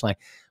the finish line.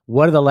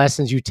 What are the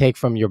lessons you take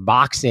from your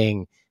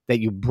boxing that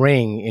you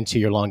bring into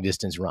your long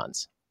distance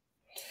runs?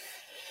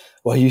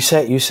 Well, you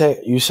said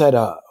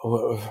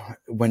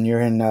when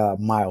you're in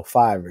mile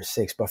 5 or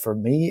 6, but for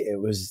me, it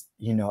was,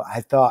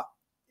 I thought,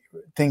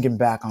 thinking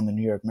back on the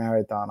New York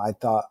Marathon, I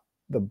thought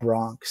the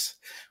Bronx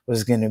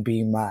was going to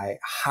be my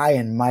high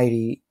and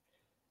mighty,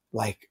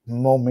 like,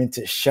 moment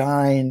to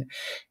shine.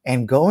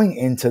 And going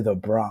into the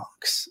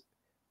Bronx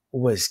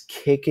was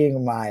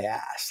kicking my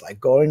ass. Like,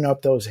 going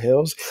up those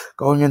hills,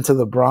 going into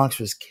the Bronx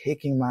was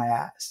kicking my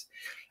ass.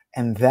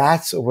 And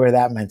that's where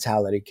that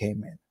mentality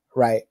came in,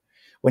 right?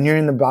 When you're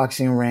in the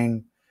boxing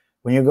ring,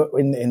 when you go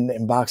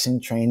in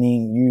boxing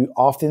training, you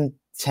often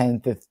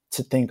tend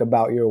to think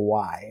about your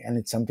why. And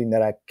it's something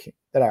that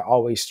I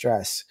always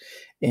stress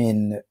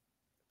in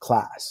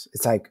class.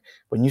 It's like,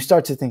 when you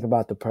start to think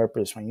about the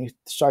purpose, when you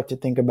start to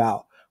think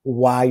about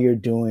why you're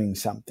doing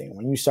something,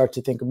 when you start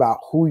to think about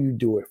who you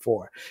do it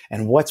for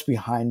and what's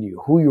behind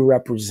you, who you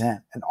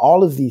represent, and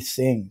all of these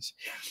things,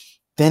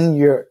 then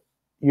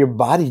your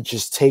body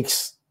just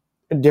takes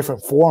a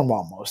different form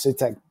almost.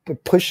 It's like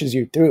it pushes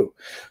you through.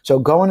 So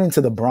going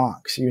into the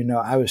Bronx,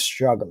 I was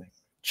struggling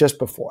just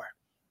before.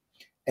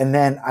 And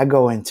then I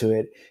go into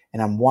it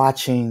and I'm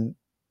watching,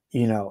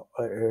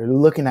 or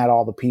looking at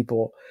all the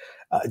people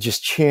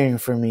just cheering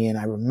for me. And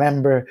I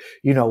remember,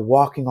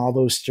 walking all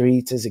those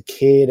streets as a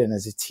kid and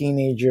as a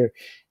teenager.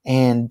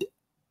 And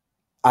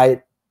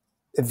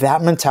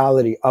that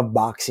mentality of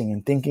boxing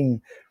and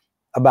thinking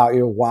about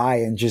your why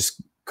and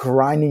just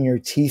grinding your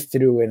teeth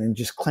through it and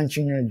just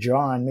clenching your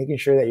jaw and making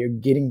sure that you're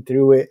getting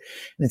through it.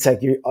 And it's like,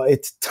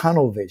 it's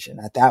tunnel vision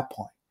at that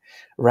point.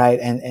 Right.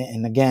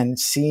 And again,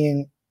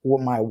 seeing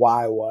what my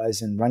why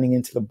was and running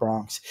into the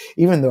Bronx,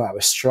 even though I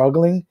was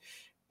struggling,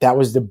 that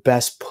was the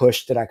best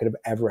push that I could have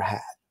ever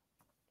had.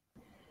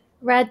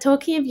 Rad,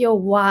 talking of your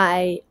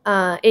why,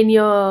 in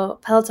your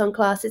Peloton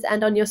classes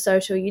and on your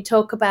social, you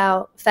talk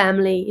about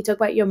family, you talk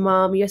about your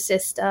mom, your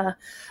sister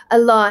a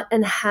lot,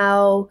 and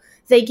how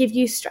they give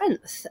you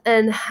strength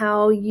and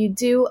how you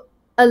do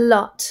a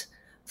lot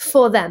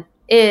for them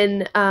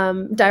in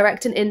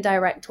direct and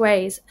indirect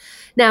ways.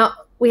 Now,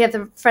 we have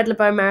the Fred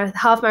Lebow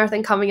half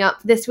marathon coming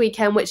up this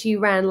weekend, which you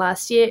ran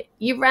last year.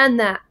 You ran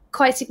that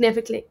quite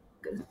significantly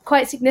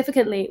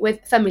with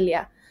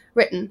Familia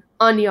written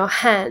on your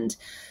hand.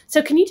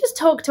 So can you just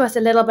talk to us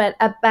a little bit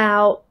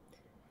about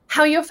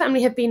how your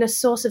family have been a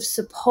source of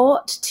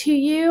support to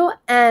you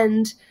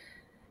and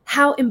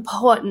how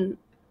important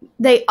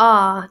they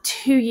are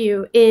to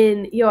you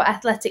in your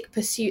athletic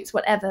pursuits,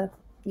 whatever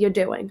you're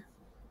doing?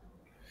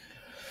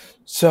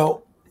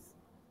 So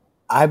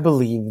I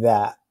believe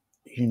that,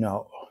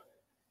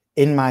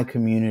 in my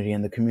community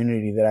and the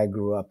community that I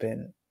grew up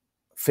in,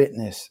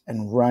 fitness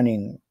and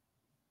running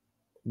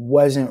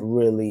wasn't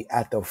really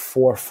at the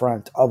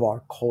forefront of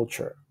our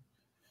culture.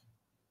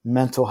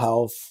 Mental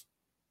health,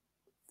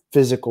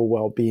 physical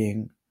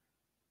well-being,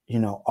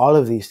 all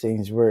of these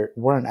things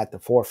weren't at the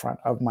forefront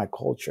of my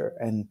culture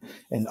and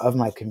of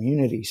my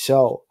community.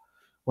 So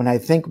when I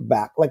think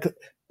back, like,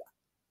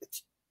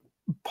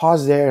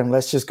 pause there and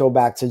let's just go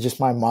back to just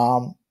my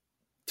mom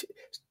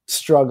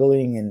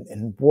struggling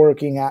and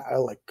working at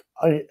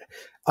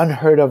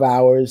unheard of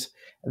hours.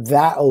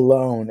 That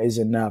alone is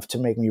enough to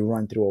make me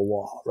run through a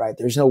wall, right?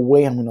 There's no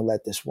way I'm going to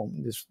let this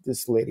woman,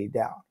 this lady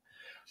down.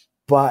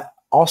 But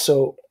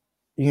also,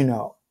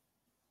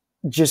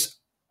 just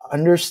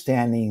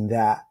understanding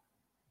that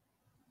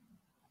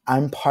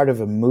I'm part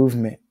of a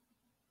movement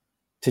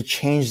to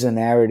change the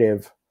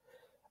narrative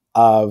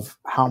of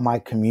how my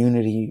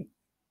community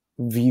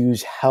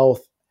views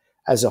health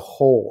as a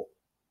whole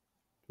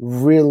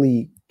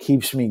really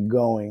keeps me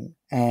going.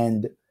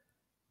 And,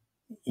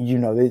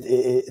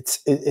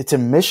 it's a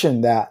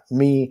mission that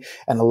me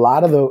and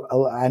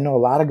I know a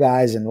lot of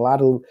guys and a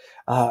lot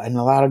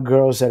of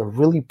girls that are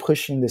really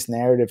pushing this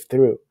narrative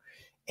through.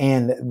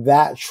 And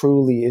that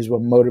truly is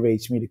what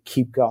motivates me to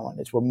keep going.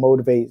 It's what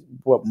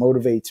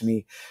motivates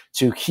me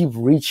to keep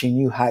reaching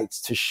new heights,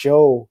 to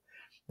show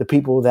the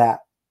people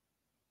that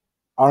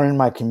are in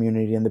my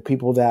community and the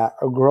people that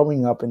are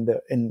growing up in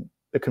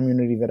the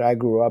community that I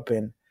grew up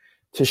in,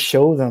 to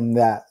show them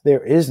that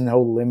there is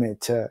no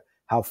limit to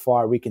how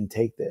far we can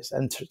take this,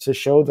 and to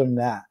show them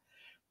that,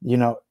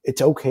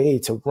 it's okay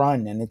to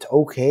run, and it's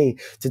okay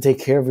to take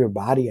care of your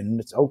body, and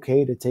it's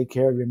okay to take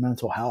care of your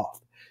mental health,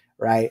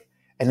 right?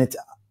 And it's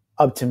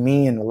up to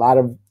me and a lot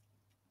of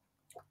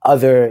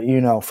other,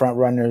 front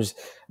runners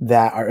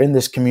that are in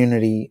this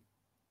community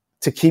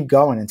to keep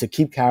going and to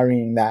keep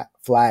carrying that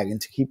flag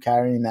and to keep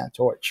carrying that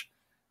torch.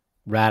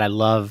 Rad, I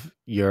love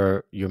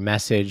your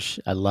message.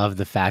 I love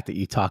the fact that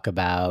you talk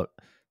about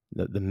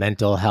the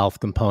mental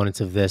health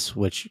components of this,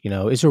 which,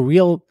 is a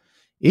real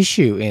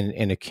issue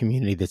in a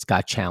community that's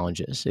got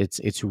challenges.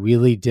 It's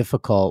really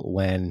difficult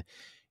when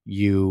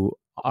you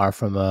are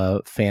from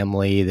a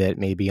family that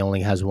maybe only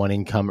has one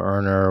income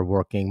earner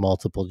working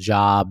multiple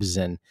jobs,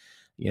 and,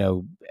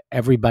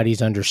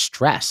 everybody's under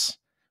stress,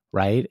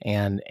 right?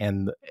 And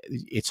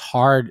it's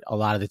hard a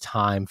lot of the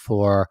time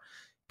for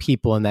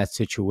people in that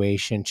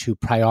situation to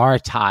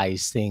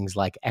prioritize things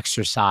like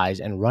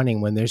exercise and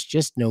running when there's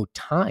just no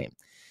time.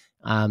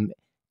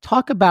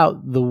 Talk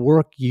about the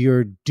work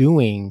you're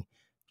doing,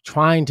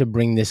 trying to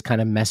bring this kind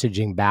of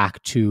messaging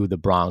back to the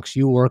Bronx.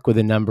 You work with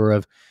a number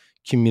of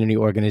community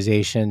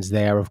organizations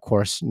there. Of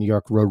course, New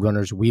York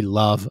Roadrunners, we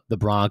love the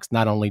Bronx.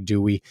 Not only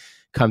do we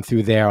come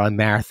through there on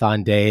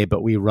marathon day,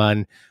 but we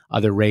run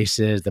other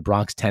races, the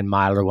Bronx 10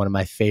 miler, one of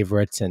my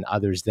favorites, and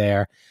others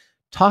there.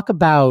 Talk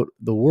about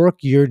the work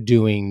you're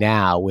doing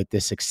now with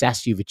the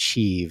success you've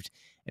achieved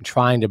and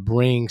trying to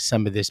bring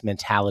some of this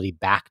mentality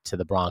back to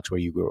the Bronx where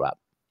you grew up.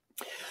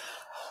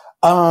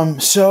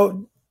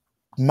 So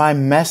my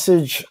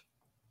message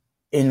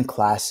in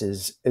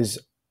classes is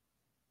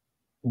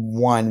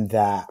one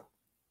that,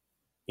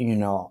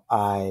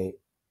 I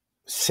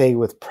say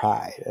with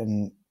pride.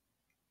 And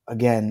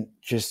again,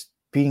 just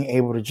being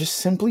able to just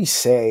simply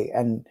say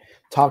and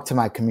talk to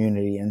my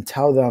community and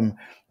tell them,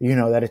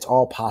 that it's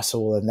all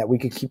possible and that we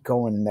can keep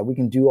going and that we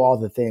can do all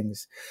the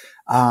things.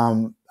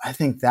 I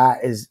think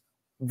that is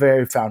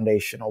very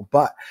foundational.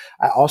 But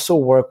I also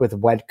work with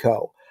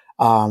WEDCO,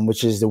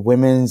 which is the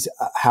Women's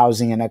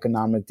Housing and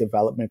Economic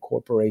Development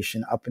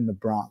Corporation up in the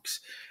Bronx.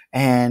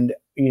 And,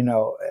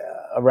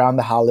 around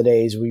the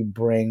holidays, we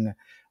bring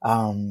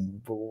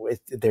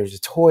There's a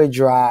toy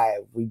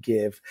drive. We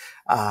give,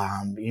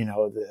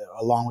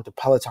 along with the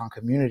Peloton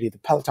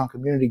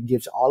community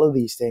gives all of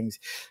these things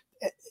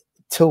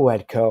to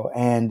Wedco.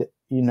 And,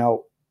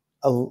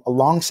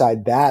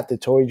 alongside that, the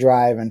toy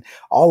drive and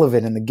all of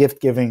it and the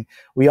gift giving,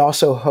 we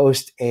also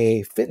host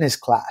a fitness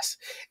class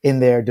in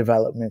their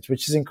developments,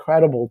 which is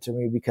incredible to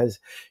me because,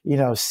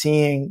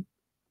 seeing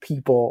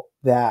people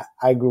that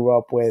I grew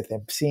up with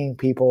and seeing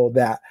people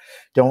that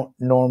don't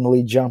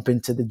normally jump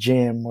into the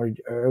gym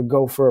or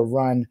go for a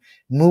run,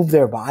 move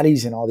their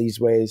bodies in all these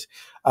ways,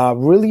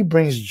 really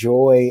brings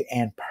joy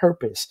and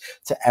purpose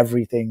to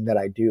everything that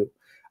I do.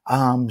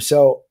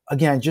 So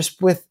again,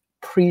 just with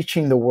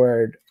preaching the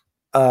word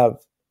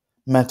of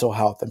mental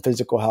health and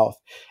physical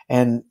health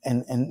and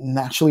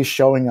actually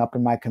showing up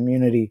in my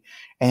community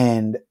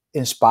and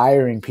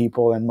inspiring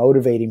people and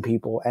motivating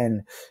people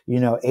and,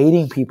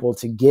 aiding people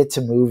to get to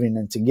moving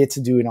and to get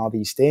to doing all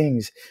these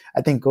things,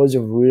 I think goes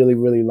a really,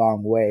 really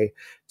long way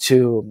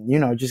to,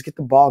 just get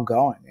the ball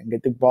going and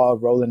get the ball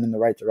rolling in the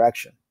right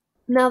direction.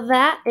 Now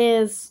that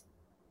is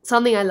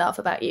something I love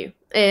about you,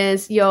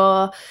 is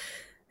your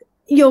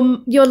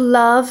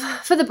love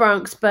for the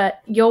Bronx,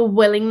 but your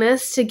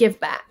willingness to give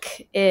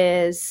back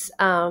is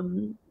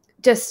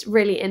just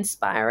really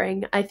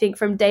inspiring. I think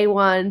from day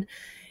one,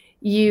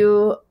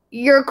 you're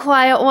a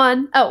quiet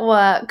one at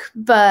work,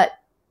 but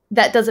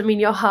that doesn't mean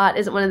your heart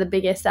isn't one of the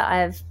biggest that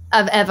I've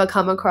ever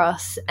come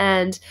across.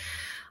 And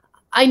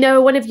I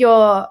know one of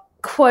your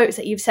quotes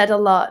that you've said a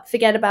lot,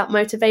 forget about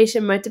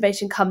motivation.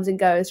 Motivation comes and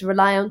goes.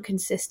 Rely on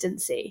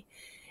consistency,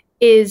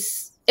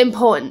 is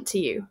important to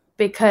you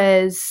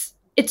because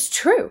it's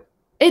true.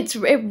 It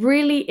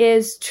really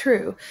is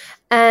true.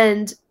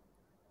 And,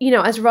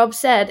 as Rob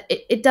said,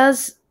 it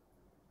does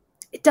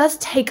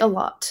take a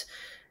lot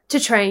to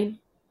train.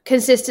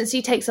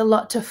 Consistency takes a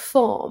lot to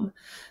form.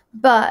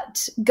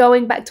 But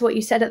going back to what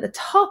you said at the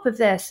top of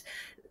this,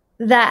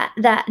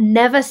 that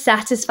never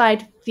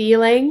satisfied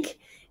feeling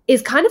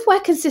is kind of where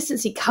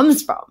consistency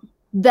comes from.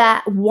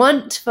 That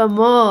want for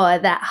more,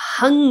 that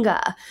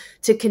hunger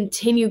to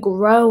continue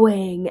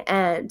growing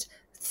and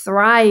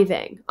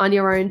thriving on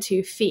your own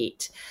 2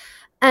 feet.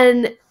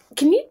 And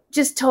can you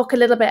just talk a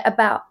little bit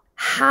about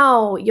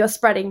how you're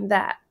spreading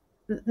that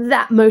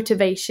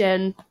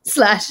motivation /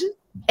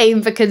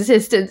 aim for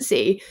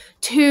consistency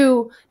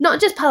to not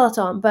just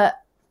Peloton, but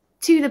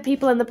to the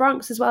people in the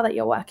Bronx as well that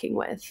you're working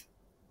with?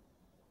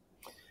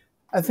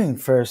 I think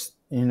first,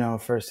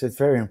 it's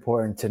very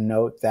important to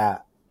note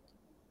that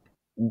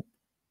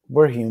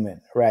we're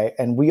human, right?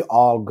 And we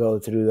all go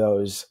through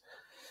those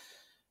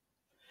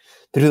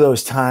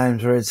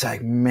times where it's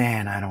like,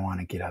 man, I don't want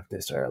to get up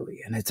this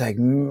early. And it's like,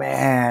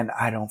 man,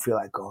 I don't feel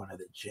like going to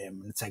the gym.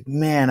 And it's like,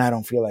 man, I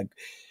don't feel like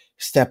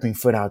stepping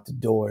foot out the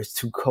door. It's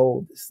too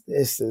cold.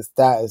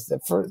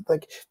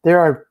 There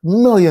are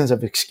millions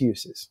of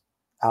excuses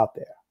out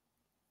there,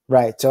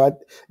 right? So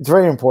it's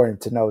very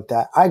important to note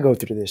that I go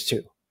through this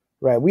too,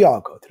 right? We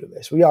all go through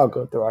this. We all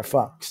go through our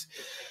funks.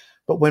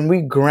 But when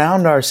we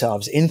ground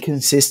ourselves in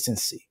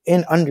consistency,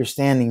 in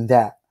understanding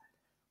that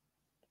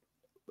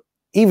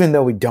even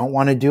though we don't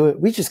want to do it,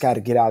 we just got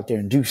to get out there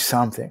and do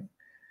something,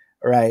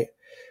 right?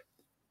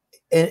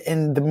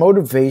 And the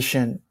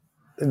motivation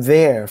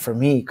there for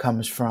me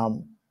comes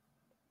from,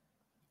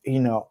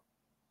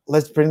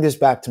 let's bring this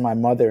back to my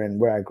mother and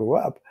where I grew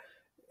up.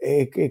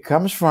 It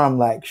comes from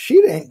like,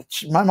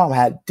 my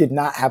mom did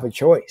not have a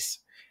choice.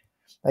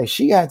 Like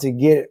she had to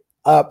get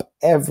up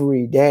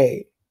every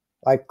day,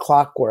 like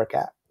clockwork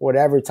at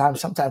whatever time,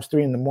 sometimes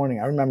 3 a.m.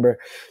 I remember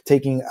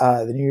taking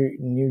the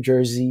New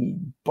Jersey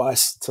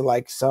bus to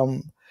like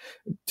some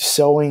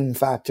sewing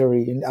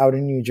factory out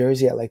in New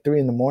Jersey at like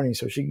 3 a.m.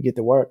 so she could get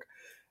to work.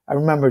 I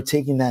remember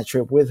taking that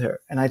trip with her.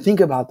 And I think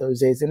about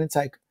those days and it's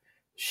like,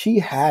 she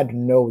had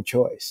no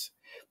choice,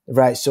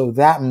 right? So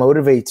that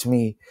motivates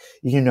me,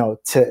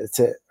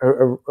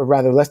 or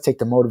rather, let's take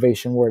the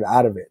motivation word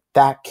out of it.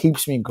 That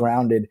keeps me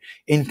grounded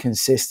in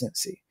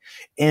consistency.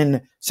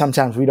 And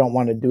sometimes we don't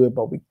want to do it,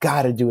 but we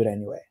got to do it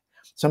anyway.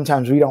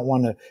 Sometimes we don't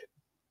want to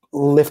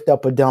lift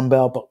up a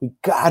dumbbell, but we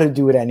got to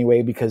do it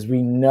anyway because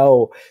we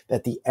know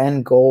that the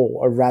end goal,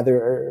 or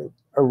rather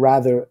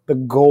the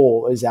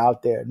goal is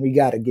out there and we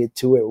got to get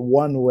to it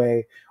one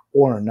way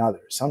or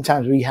another.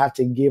 Sometimes we have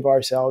to give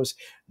ourselves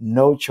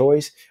no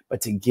choice but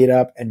to get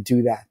up and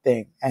do that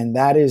thing. And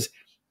that is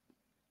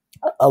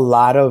a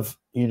lot of,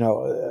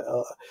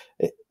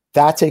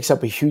 that takes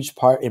up a huge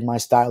part in my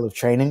style of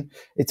training.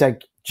 It's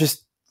like,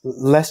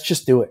 let's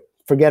just do it.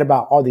 Forget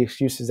about all the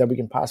excuses that we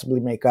can possibly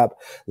make up.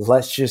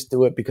 Let's just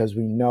do it because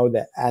we know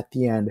that at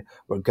the end,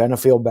 we're going to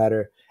feel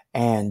better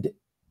and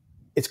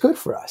it's good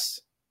for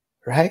us,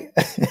 right?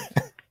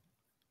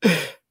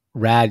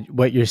 Rad,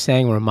 what you're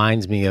saying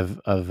reminds me of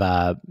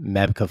Meb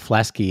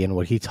Keflezighi and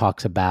what he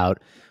talks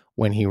about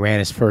when he ran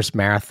his first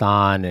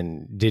marathon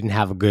and didn't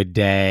have a good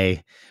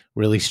day,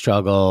 really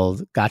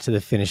struggled, got to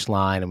the finish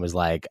line and was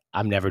like,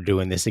 I'm never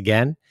doing this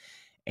again.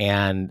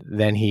 And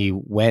then he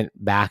went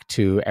back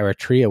to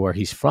Eritrea where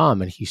he's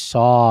from and he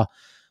saw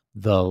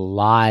the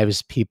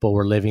lives people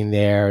were living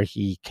there.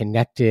 He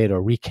connected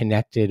or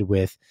reconnected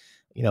with,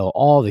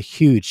 all the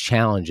huge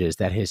challenges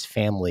that his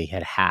family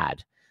had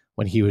had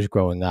when he was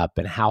growing up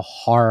and how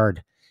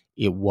hard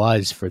it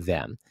was for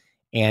them.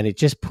 And it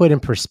just put in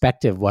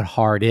perspective what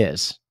hard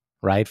is,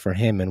 right, for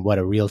him and what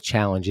a real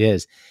challenge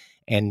is.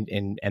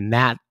 And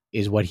that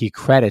is what he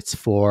credits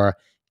for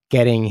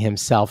getting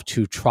himself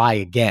to try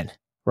again,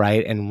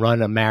 right, and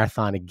run a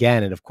marathon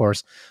again. And of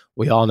course,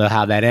 we all know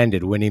how that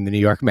ended, winning the New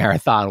York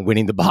Marathon,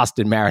 winning the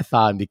Boston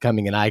Marathon,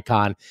 becoming an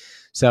icon.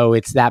 So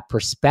it's that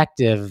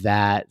perspective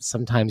that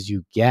sometimes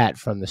you get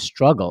from the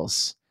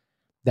struggles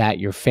that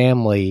your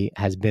family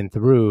has been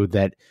through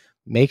that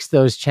makes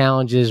those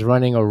challenges,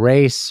 running a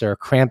race or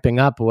cramping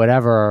up or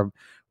whatever,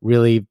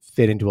 really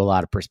fit into a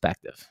lot of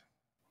perspective.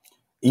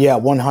 Yeah,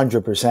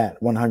 100%,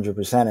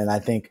 100%. And I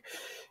think,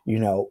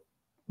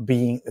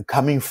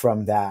 coming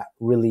from that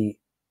really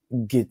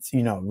gets,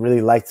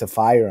 really lights a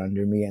fire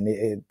under me.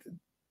 And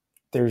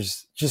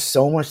there's just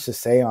so much to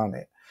say on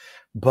it.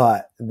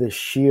 But the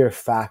sheer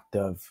fact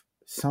of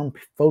some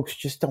folks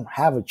just don't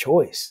have a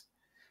choice,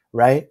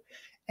 right?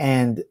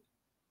 And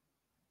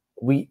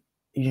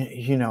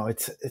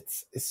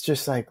it's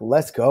just like,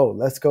 let's go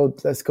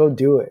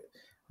do it.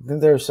 I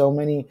think there's so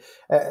many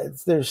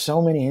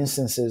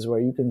instances where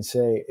you can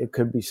say it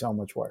could be so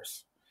much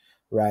worse,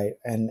 right?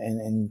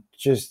 And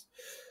just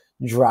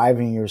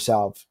driving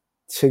yourself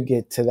to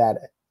get to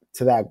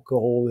that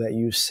goal that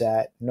you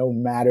set, no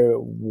matter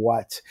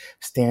what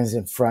stands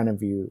in front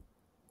of you,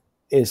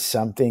 is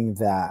something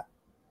that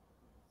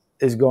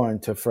is going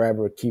to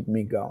forever keep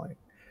me going.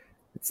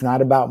 It's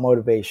not about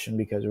motivation,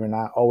 because we're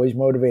not always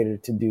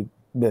motivated to do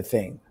the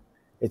thing.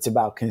 It's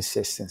about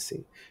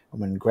consistency. And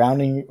when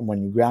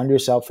you ground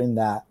yourself in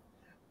that,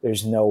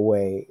 there's no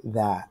way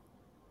that,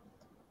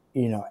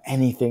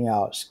 anything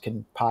else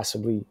can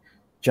possibly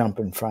jump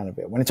in front of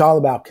it. When it's all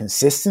about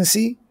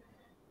consistency,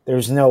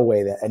 there's no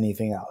way that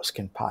anything else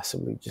can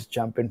possibly just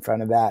jump in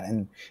front of that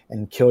and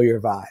kill your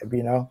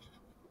vibe,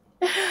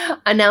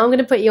 And now I'm going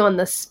to put you on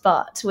the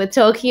spot. We're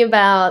talking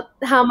about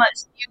how much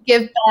you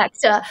give back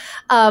to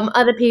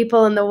other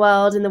people in the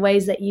world in the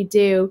ways that you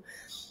do.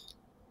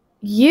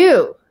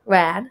 You,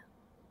 Rad,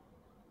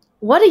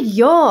 what are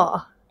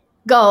your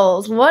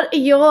goals? What are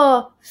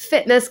your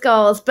fitness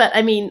goals? But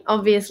I mean,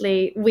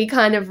 obviously, we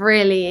kind of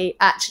really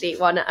actually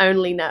want to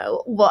only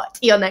know what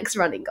your next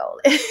running goal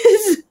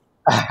is.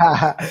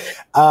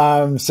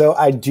 So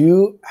I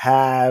do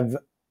have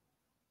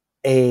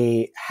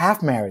a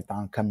half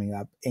marathon coming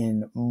up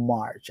in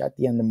March, at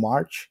the end of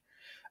March.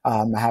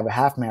 I have a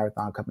half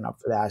marathon coming up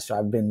for that. So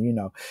I've been,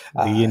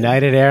 the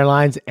United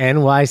Airlines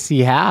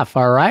NYC half.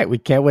 All right. We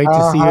can't wait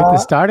to see you at the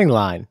starting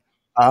line.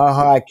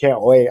 I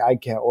can't wait.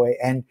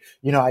 And,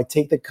 I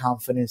take the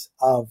confidence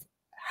of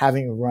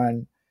having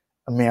run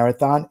a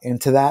marathon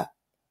into that.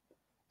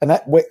 And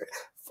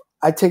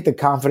I take the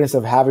confidence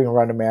of having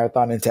run a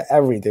marathon into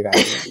everything I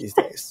do these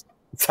days.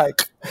 It's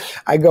like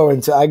I go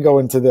into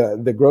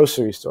the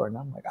grocery store and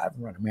I'm like, I've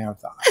run a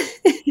marathon.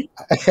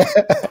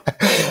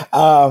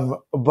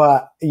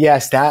 But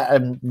yes, that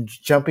I'm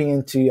jumping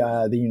into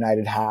the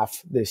United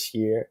half this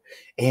year,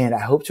 and I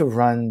hope to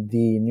run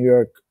the New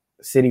York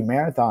City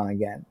Marathon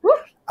again.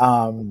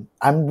 I'm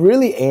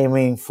really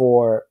aiming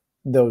for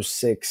those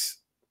 6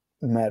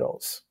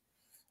 medals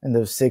and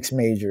those 6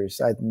 majors.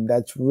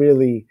 That's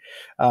really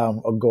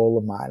a goal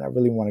of mine. I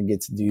really want to get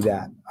to do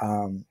that.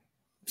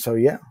 So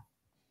yeah.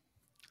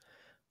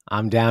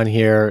 I'm down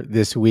here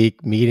this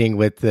week meeting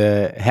with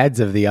the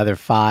heads of the other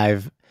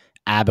 5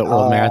 Abbott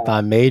World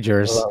Marathon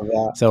majors.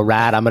 So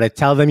Rad, I'm going to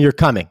tell them you're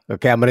coming.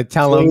 Okay. I'm going to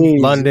tell them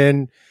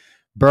London,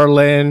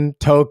 Berlin,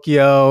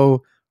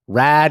 Tokyo,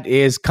 Rad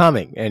is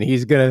coming, and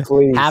he's going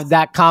to have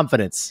that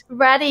confidence.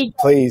 Raddy,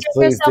 please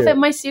get yourself in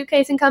my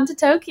suitcase and come to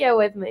Tokyo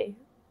with me.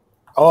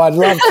 Oh, I'd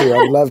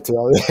love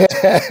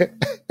to.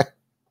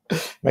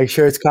 Make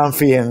sure it's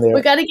comfy in there.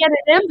 We got to get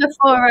it in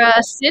before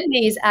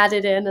Sydney's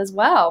added in as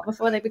well,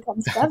 before they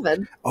become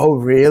 7. Oh,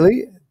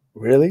 really?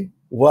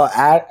 Well,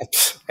 add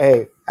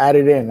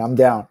it in. I'm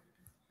down.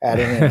 Add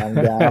it in. I'm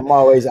down. I'm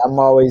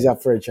always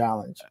up for a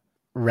challenge.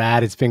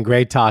 Rad, it's been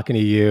great talking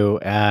to you.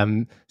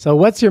 So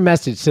what's your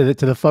message to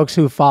the folks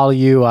who follow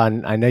you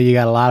on? I know you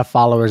got a lot of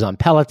followers on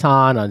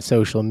Peloton, on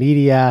social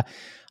media.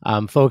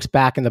 Folks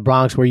back in the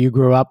Bronx where you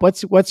grew up.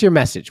 What's your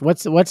message? What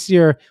do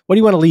you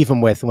want to leave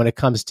them with when it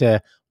comes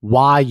to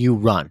why you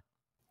run?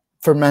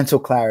 For mental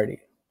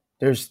clarity.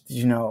 There's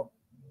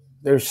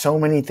so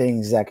many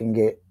things that can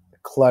get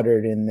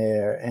cluttered in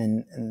there,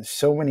 and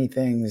so many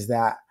things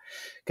that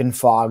can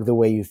fog the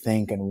way you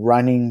think, and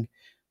running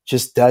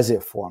just does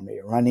it for me.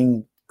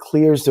 Running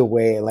clears the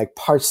way, like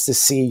parts the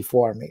sea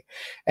for me,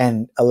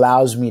 and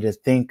allows me to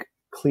think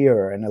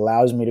clearer, and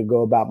allows me to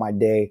go about my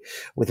day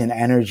with an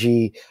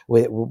energy,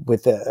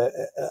 with a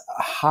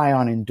high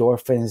on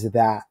endorphins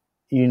that,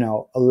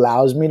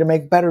 allows me to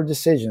make better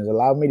decisions,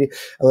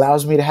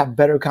 allows me to have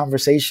better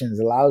conversations,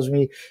 allows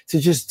me to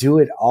just do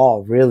it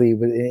all really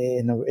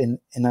in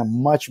a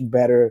much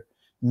better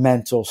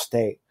mental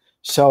state.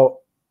 So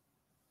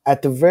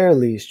at the very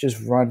least,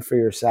 just run for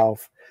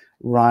yourself,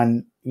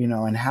 run,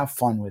 and have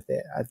fun with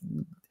it.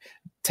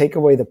 Take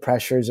away the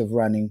pressures of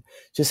running.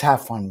 Just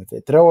have fun with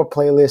it. Throw a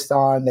playlist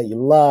on that you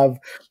love.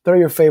 Throw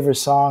your favorite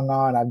song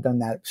on. I've done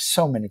that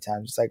so many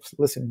times. It's like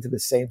listening to the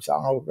same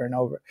song over and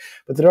over.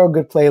 But throw a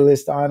good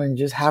playlist on and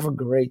just have a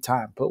great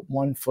time. Put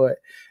one foot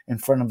in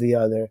front of the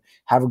other.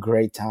 Have a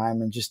great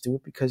time and just do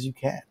it because you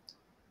can.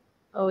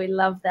 Oh, we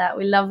love that.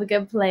 We love a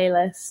good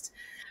playlist.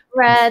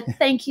 Red,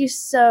 thank you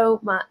so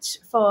much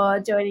for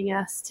joining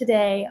us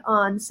today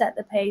on Set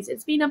the Pace.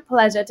 It's been a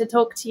pleasure to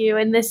talk to you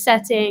in this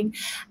setting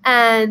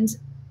and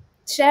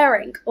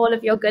sharing all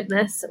of your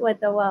goodness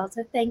with the world.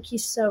 So thank you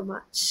so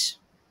much.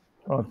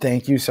 Well,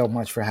 thank you so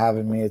much for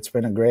having me. It's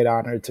been a great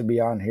honor to be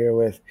on here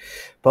with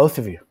both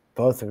of you.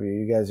 Both of you.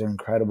 You guys are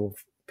incredible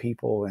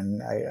people,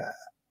 and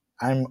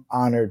I'm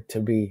honored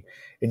to be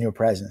in your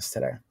presence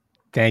today.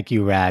 Thank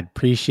you, Rad.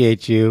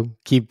 Appreciate you.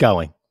 Keep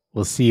going.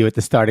 We'll see you at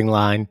the starting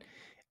line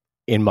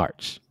in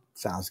March.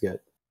 Sounds good.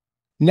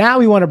 Now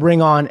we want to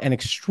bring on an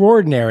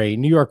extraordinary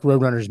New York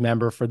Roadrunners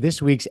member for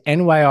this week's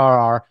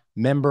NYRR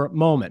member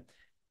moment.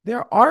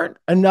 There aren't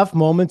enough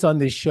moments on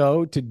this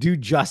show to do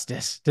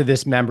justice to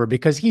this member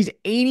because he's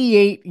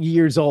 88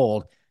 years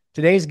old.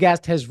 Today's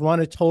guest has run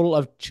a total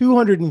of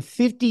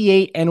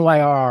 258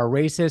 NYRR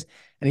races,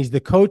 and he's the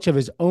coach of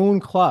his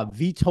own club,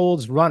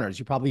 Vitold's Runners.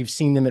 You probably have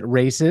seen them at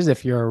races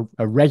if you're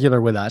a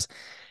regular with us.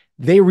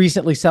 They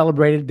recently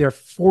celebrated their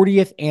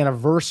 40th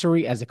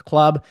anniversary as a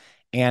club,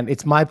 and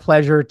it's my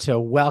pleasure to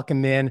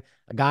welcome in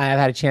a guy I've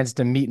had a chance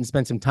to meet and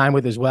spend some time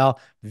with as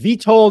well,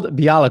 Vitold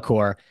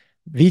Bialacor.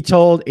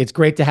 Vitold, it's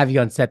great to have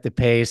you on Set the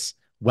Pace.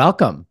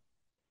 Welcome.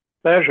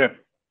 Pleasure.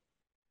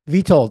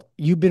 Vitold,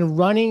 you've been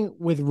running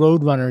with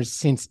Roadrunners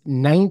since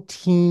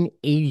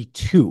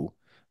 1982,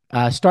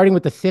 starting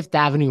with the Fifth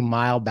Avenue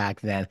Mile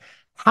back then.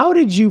 How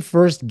did you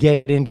first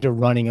get into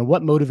running, and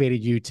what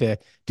motivated you to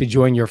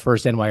join your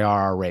first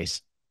NYRR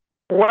race?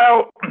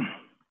 Well,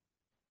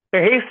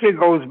 the history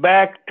goes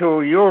back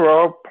to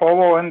Europe,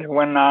 Poland,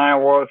 when I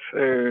was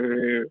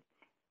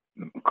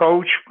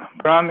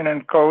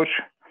prominent coach.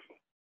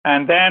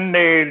 And then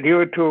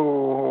due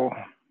to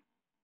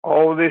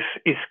all this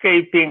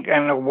escaping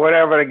and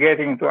whatever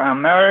getting to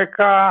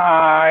America,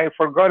 I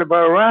forgot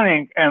about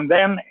running. And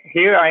then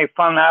here I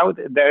found out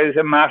there is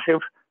a massive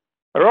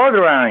road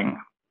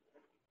running.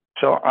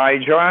 So I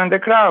joined the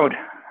crowd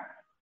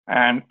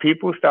and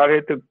people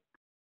started to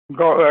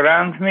go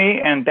around me,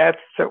 and that's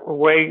the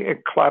way a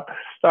club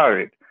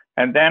started.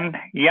 And then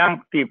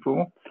young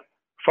people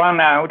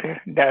found out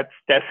that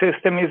the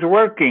system is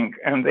working,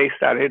 and they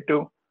started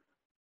to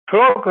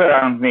flock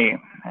around me,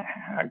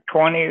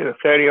 20 or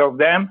 30 of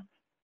them,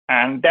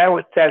 and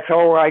that's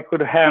all I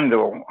could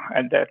handle.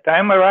 At that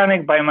time,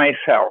 running by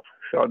myself.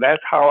 So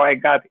that's how I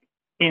got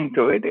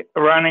into it,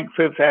 running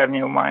Fifth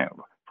Avenue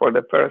Mile for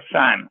the first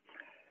time.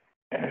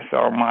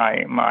 So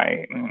my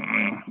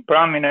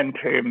prominent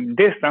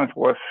distance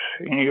was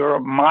in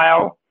Europe,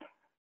 mile,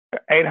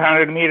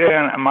 800 meters,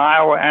 and a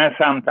mile, and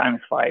sometimes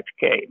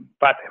 5K.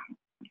 But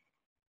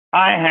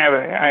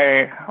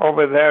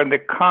over there, the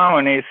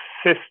communist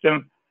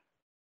system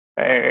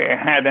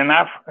had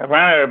enough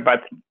runners,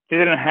 but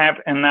didn't have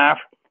enough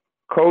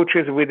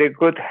coaches with a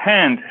good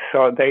hand.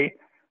 So they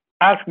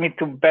asked me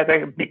to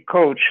better be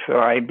coach. So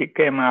I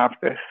became,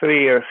 after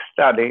 3 years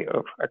study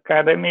of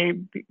academy,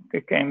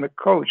 became a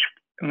coach,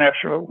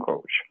 national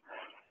coach.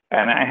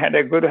 And I had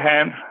a good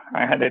hand.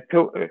 I had a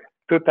two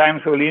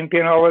times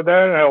Olympian over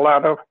there, and a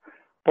lot of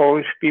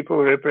Polish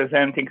people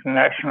representing the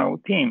national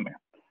team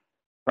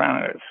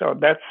runners. So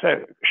that's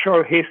a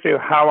short history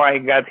of how I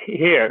got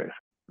here.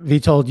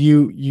 Vitold,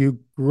 you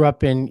grew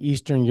up in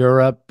Eastern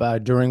Europe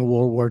during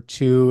World War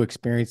II,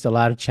 experienced a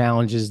lot of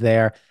challenges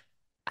there.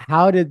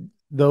 How did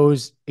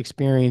those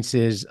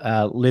experiences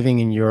living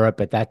in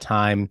Europe at that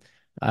time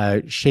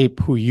shape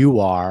who you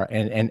are,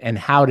 and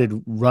how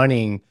did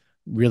running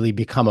really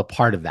become a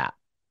part of that?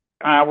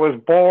 I was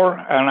born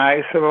and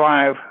I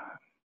survived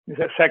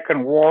the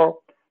Second War,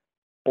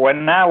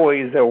 when now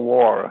is a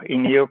war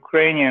in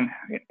Ukrainian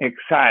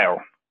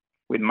exile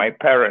with my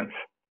parents.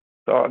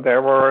 So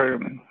there were,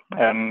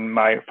 and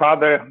my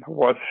father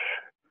was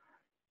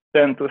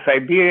sent to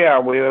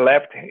Siberia. We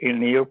left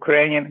in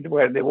Ukraine,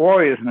 where the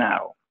war is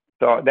now.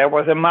 So there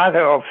was a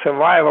matter of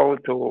survival,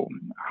 to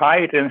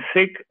hide and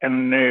seek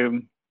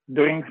and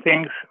doing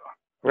things,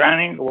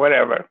 running,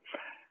 whatever.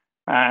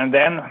 And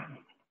then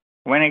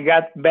when he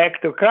got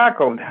back to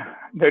Krakow,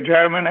 the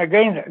German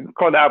again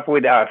caught up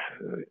with us,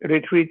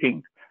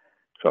 retreating.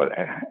 So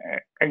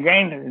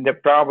again, the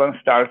problem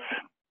starts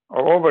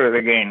all over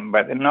again,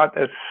 but not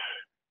as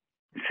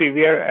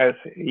severe as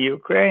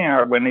Ukraine,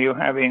 or when you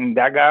have in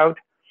dugout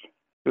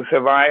to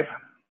survive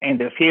in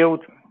the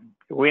field,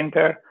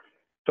 winter.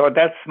 So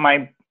that's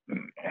my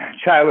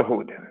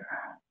childhood.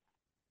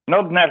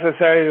 Not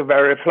necessarily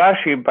very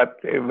flashy, but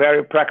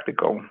very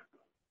practical.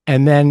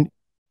 And then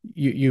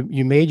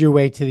you made your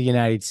way to the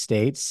United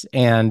States,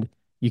 and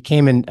you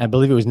came in, I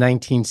believe it was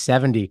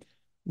 1970.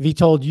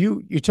 Vitold,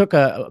 you took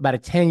about a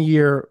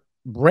 10-year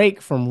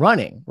break from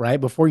running, right?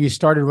 Before you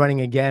started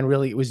running again,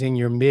 really, it was in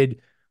your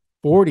mid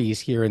 40s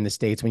here in the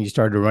States when you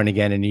started to run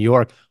again in New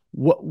York.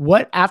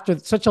 What after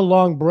such a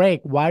long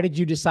break, why did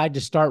you decide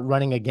to start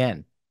running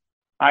again?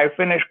 I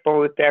finished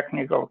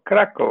Polytechnic of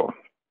Krakow,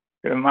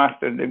 a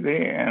master's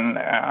degree, and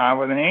I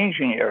was an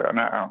engineer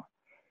now.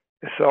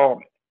 So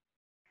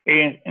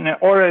in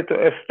order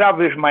to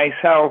establish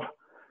myself,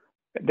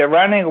 the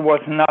running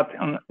was not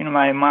in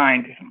my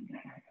mind.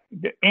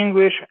 The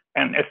English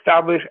and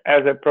established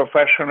as a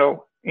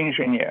professional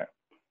engineer.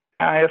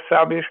 I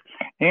established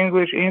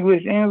English,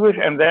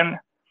 and then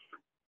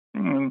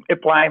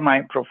apply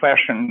my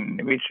profession,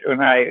 which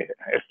when I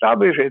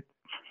established it,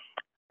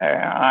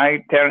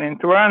 I turned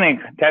into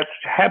running. That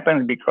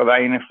happened because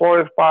in a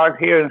forest park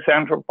here in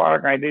Central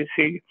Park, I did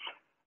see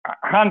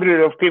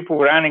hundreds of people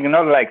running,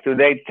 not like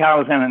today,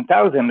 thousands,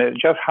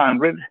 just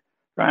hundreds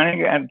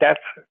running, and that's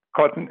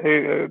caught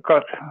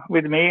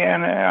with me,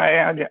 and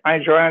I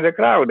joined the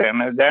crowd.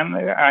 And then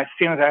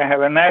since I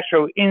have a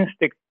natural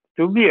instinct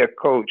to be a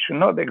coach,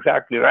 not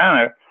exactly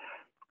runner,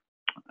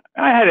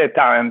 I had a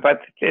talent,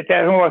 but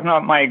that was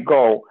not my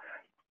goal.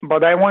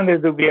 But I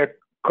wanted to be a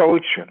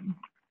coach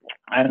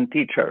and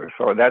teacher,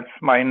 so that's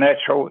my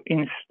natural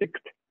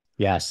instinct.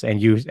 Yes,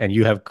 and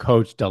you have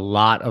coached a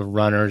lot of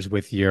runners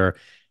with your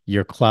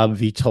club,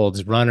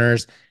 Vitolds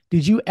Runners.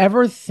 Did you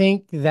ever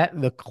think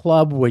that the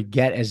club would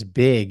get as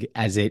big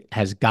as it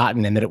has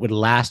gotten, and that it would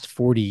last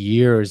 40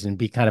 years and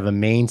be kind of a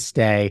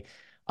mainstay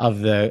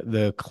of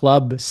the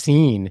club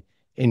scene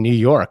in New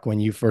York when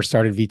you first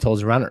started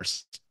Vitolds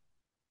Runners?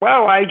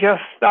 Well, I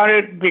just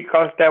started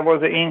because that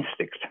was the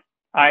instinct.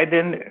 I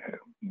didn't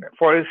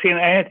foresee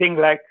anything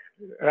like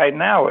right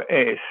now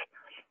is.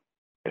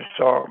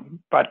 So,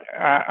 but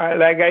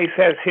like I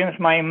said, since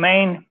my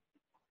main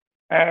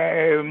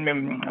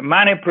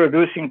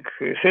money-producing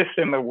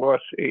system was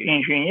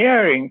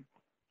engineering,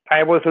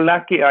 I was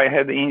lucky I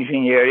had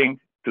engineering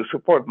to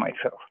support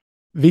myself.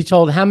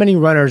 Vitold, how many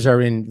runners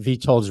are in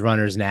Vitolds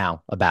Runners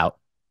now? About?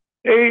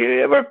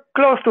 We're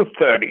close to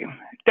 30.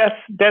 That's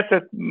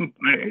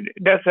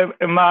an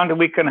amount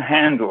we can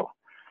handle.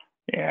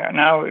 Yeah.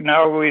 Now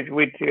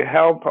with the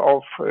help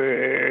of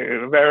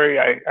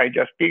I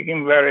just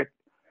speaking very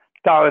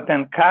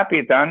talented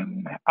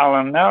captain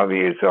Alan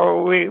Navi,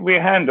 so we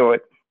handle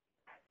it.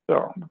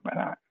 So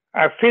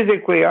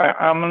physically,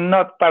 I'm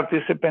not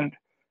participant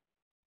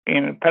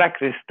in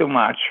practice too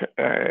much,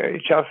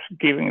 just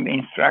giving the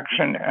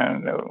instruction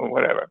and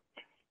whatever.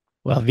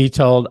 Well,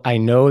 Vitold, I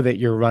know that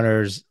your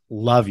runners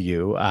love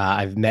you.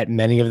 I've met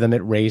many of them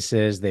at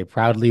races. They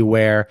proudly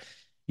wear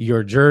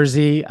your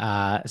jersey.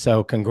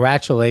 So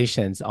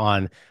congratulations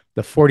on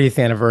the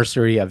 40th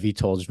anniversary of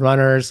Vitolds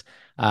Runners.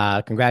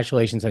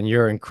 Congratulations on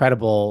your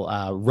incredible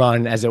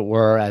run, as it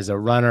were, as a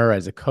runner,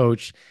 as a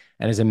coach,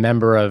 and as a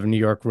member of New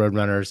York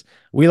Roadrunners.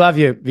 We love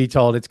you,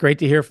 Vitold. It's great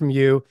to hear from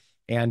you.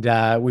 And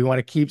we want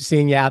to keep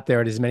seeing you out there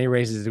at as many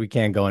races as we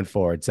can going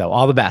forward. So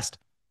all the best.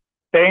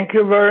 Thank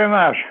you very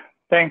much.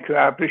 Thank you.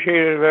 I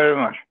appreciate it very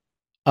much.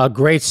 A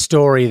great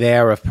story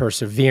there of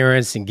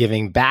perseverance and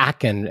giving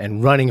back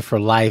and running for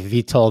life.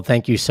 Vitold,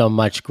 thank you so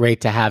much.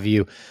 Great to have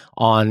you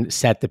on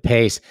Set the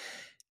Pace.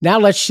 Now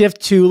let's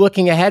shift to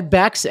looking ahead,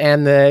 Bex,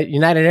 and the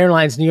United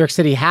Airlines New York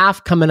City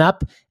half coming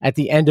up at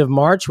the end of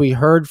March. We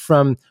heard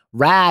from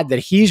Rad that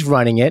he's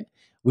running it.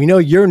 We know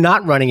you're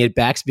not running it,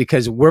 Bex,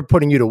 because we're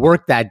putting you to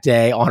work that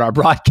day on our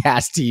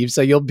broadcast team.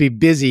 So you'll be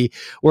busy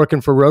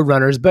working for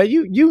Roadrunners, but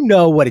you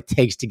know what it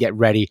takes to get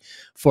ready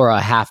for a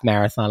half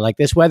marathon like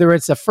this, whether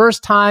it's a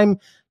first time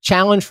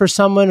challenge for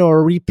someone or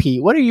a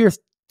repeat. What are your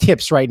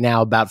tips right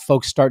now about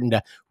folks starting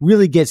to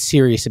really get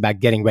serious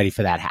about getting ready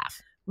for that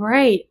half?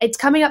 Right. It's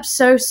coming up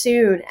so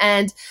soon.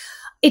 And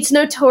it's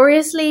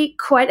notoriously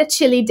quite a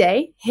chilly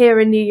day here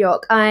in New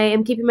York. I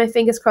am keeping my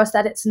fingers crossed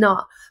that it's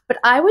not. But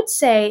I would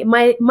say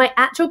my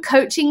actual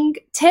coaching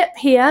tip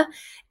here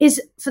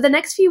is for the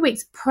next few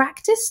weeks,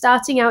 practice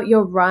starting out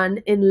your run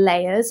in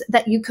layers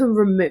that you can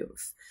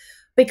remove.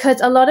 Because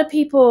a lot of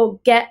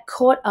people get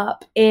caught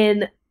up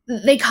in,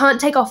 they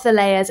can't take off the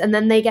layers and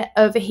then they get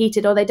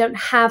overheated or they don't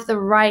have the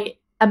right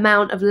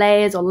amount of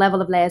layers or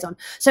level of layers on.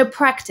 So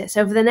practice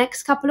over the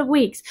next couple of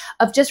weeks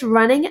of just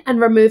running and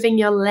removing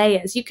your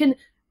layers. You can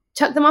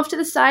chuck them off to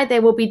the side.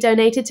 They will be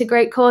donated to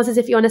great causes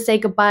if you want to say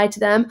goodbye to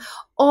them,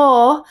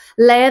 or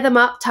layer them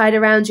up tied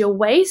around your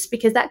waist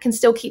because that can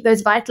still keep those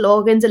vital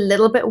organs a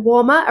little bit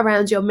warmer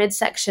around your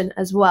midsection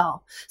as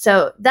well.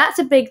 So that's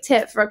a big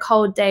tip for a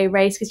cold day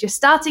race because you're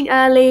starting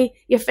early,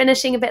 you're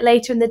finishing a bit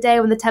later in the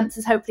day when the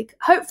temperatures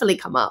hopefully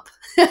come up.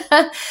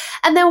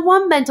 And then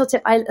one mental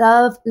tip I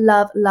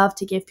love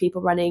to give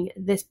people running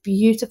this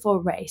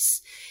beautiful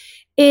race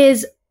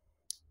is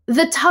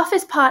the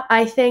toughest part,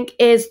 I think,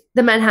 is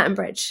the Manhattan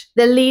Bridge.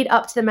 The lead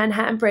up to the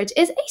Manhattan Bridge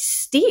is a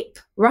steep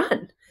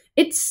run.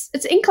 It's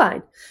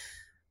incline.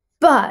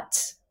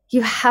 But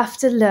you have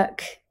to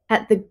look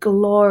at the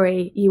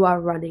glory you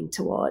are running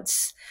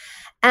towards.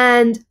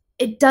 And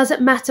it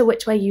doesn't matter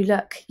which way you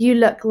look. You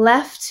look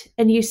left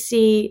and you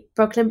see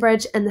Brooklyn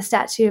Bridge and the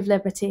Statue of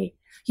Liberty.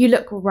 You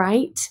look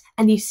right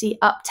and you see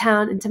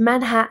uptown into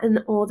Manhattan,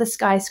 all the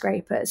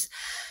skyscrapers.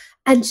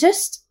 And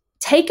just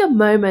take a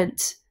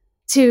moment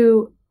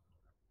to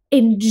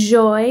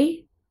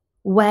enjoy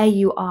where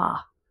you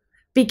are,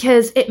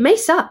 because it may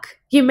suck.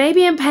 You may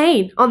be in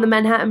pain on the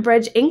Manhattan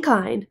Bridge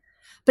incline,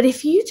 but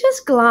if you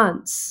just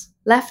glance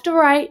left or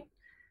right,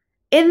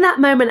 in that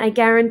moment, I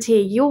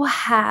guarantee you'll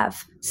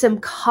have some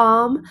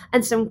calm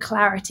and some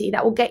clarity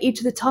that will get you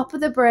to the top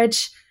of the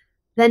bridge,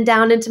 then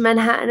down into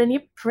Manhattan, and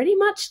you're pretty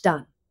much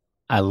done.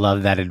 I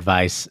love that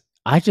advice.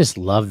 I just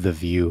love the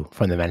view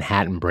from the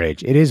Manhattan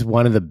Bridge. It is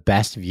one of the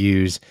best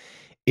views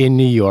in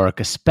New York,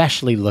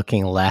 especially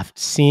looking left,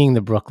 seeing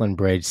the Brooklyn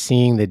Bridge,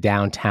 seeing the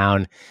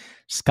downtown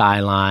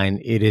skyline.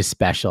 It is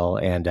special.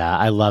 And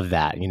I love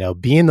that. You know,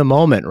 be in the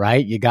moment,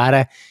 right? You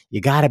gotta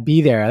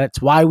be there.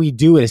 That's why we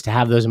do it, is to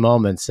have those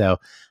moments. So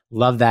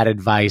love that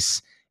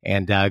advice.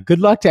 And good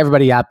luck to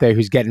everybody out there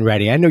who's getting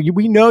ready. I know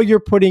we know you're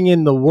putting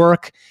in the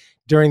work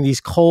during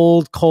these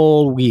cold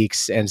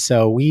weeks. And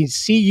so we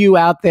see you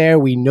out there.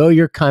 We know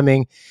you're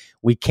coming.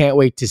 We can't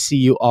wait to see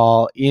you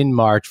all in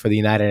March for the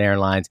United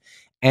Airlines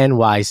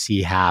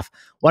NYC half.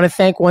 Want to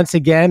thank once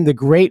again the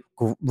great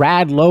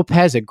Rad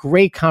Lopez, a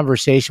great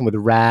conversation with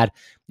Rad.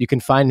 You can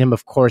find him,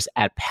 of course,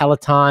 at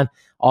Peloton.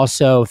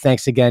 Also,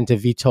 thanks again to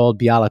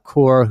Vitold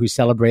Bialacour, who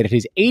celebrated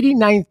his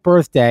 89th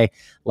birthday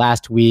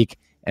last week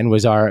and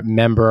was our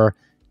member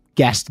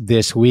guest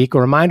this week.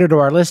 A reminder to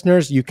our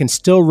listeners, you can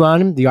still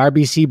run the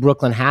RBC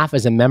Brooklyn Half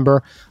as a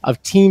member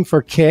of Team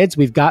for Kids.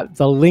 We've got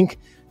the link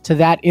to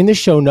that in the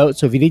show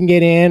notes. So if you didn't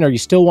get in or you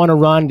still want to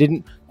run,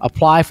 didn't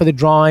apply for the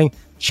drawing,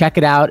 check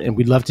it out, and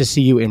we'd love to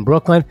see you in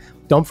Brooklyn.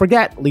 Don't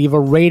forget, leave a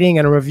rating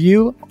and a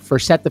review for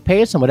Set the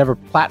Pace on whatever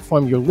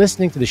platform you're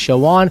listening to the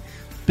show on.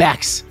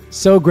 Bex,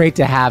 so great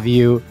to have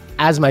you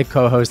as my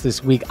co-host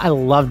this week. I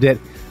loved it.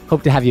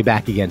 Hope to have you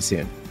back again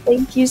soon.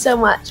 Thank you so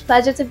much.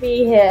 Pleasure to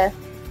be here.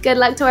 Good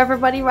luck to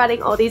everybody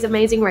running all these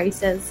amazing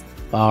races.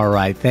 All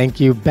right. Thank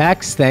you,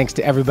 Bex. Thanks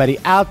to everybody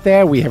out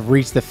there. We have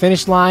reached the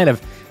finish line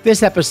of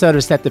this episode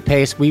of Set the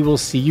Pace. We will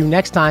see you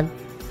next time.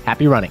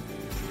 Happy running.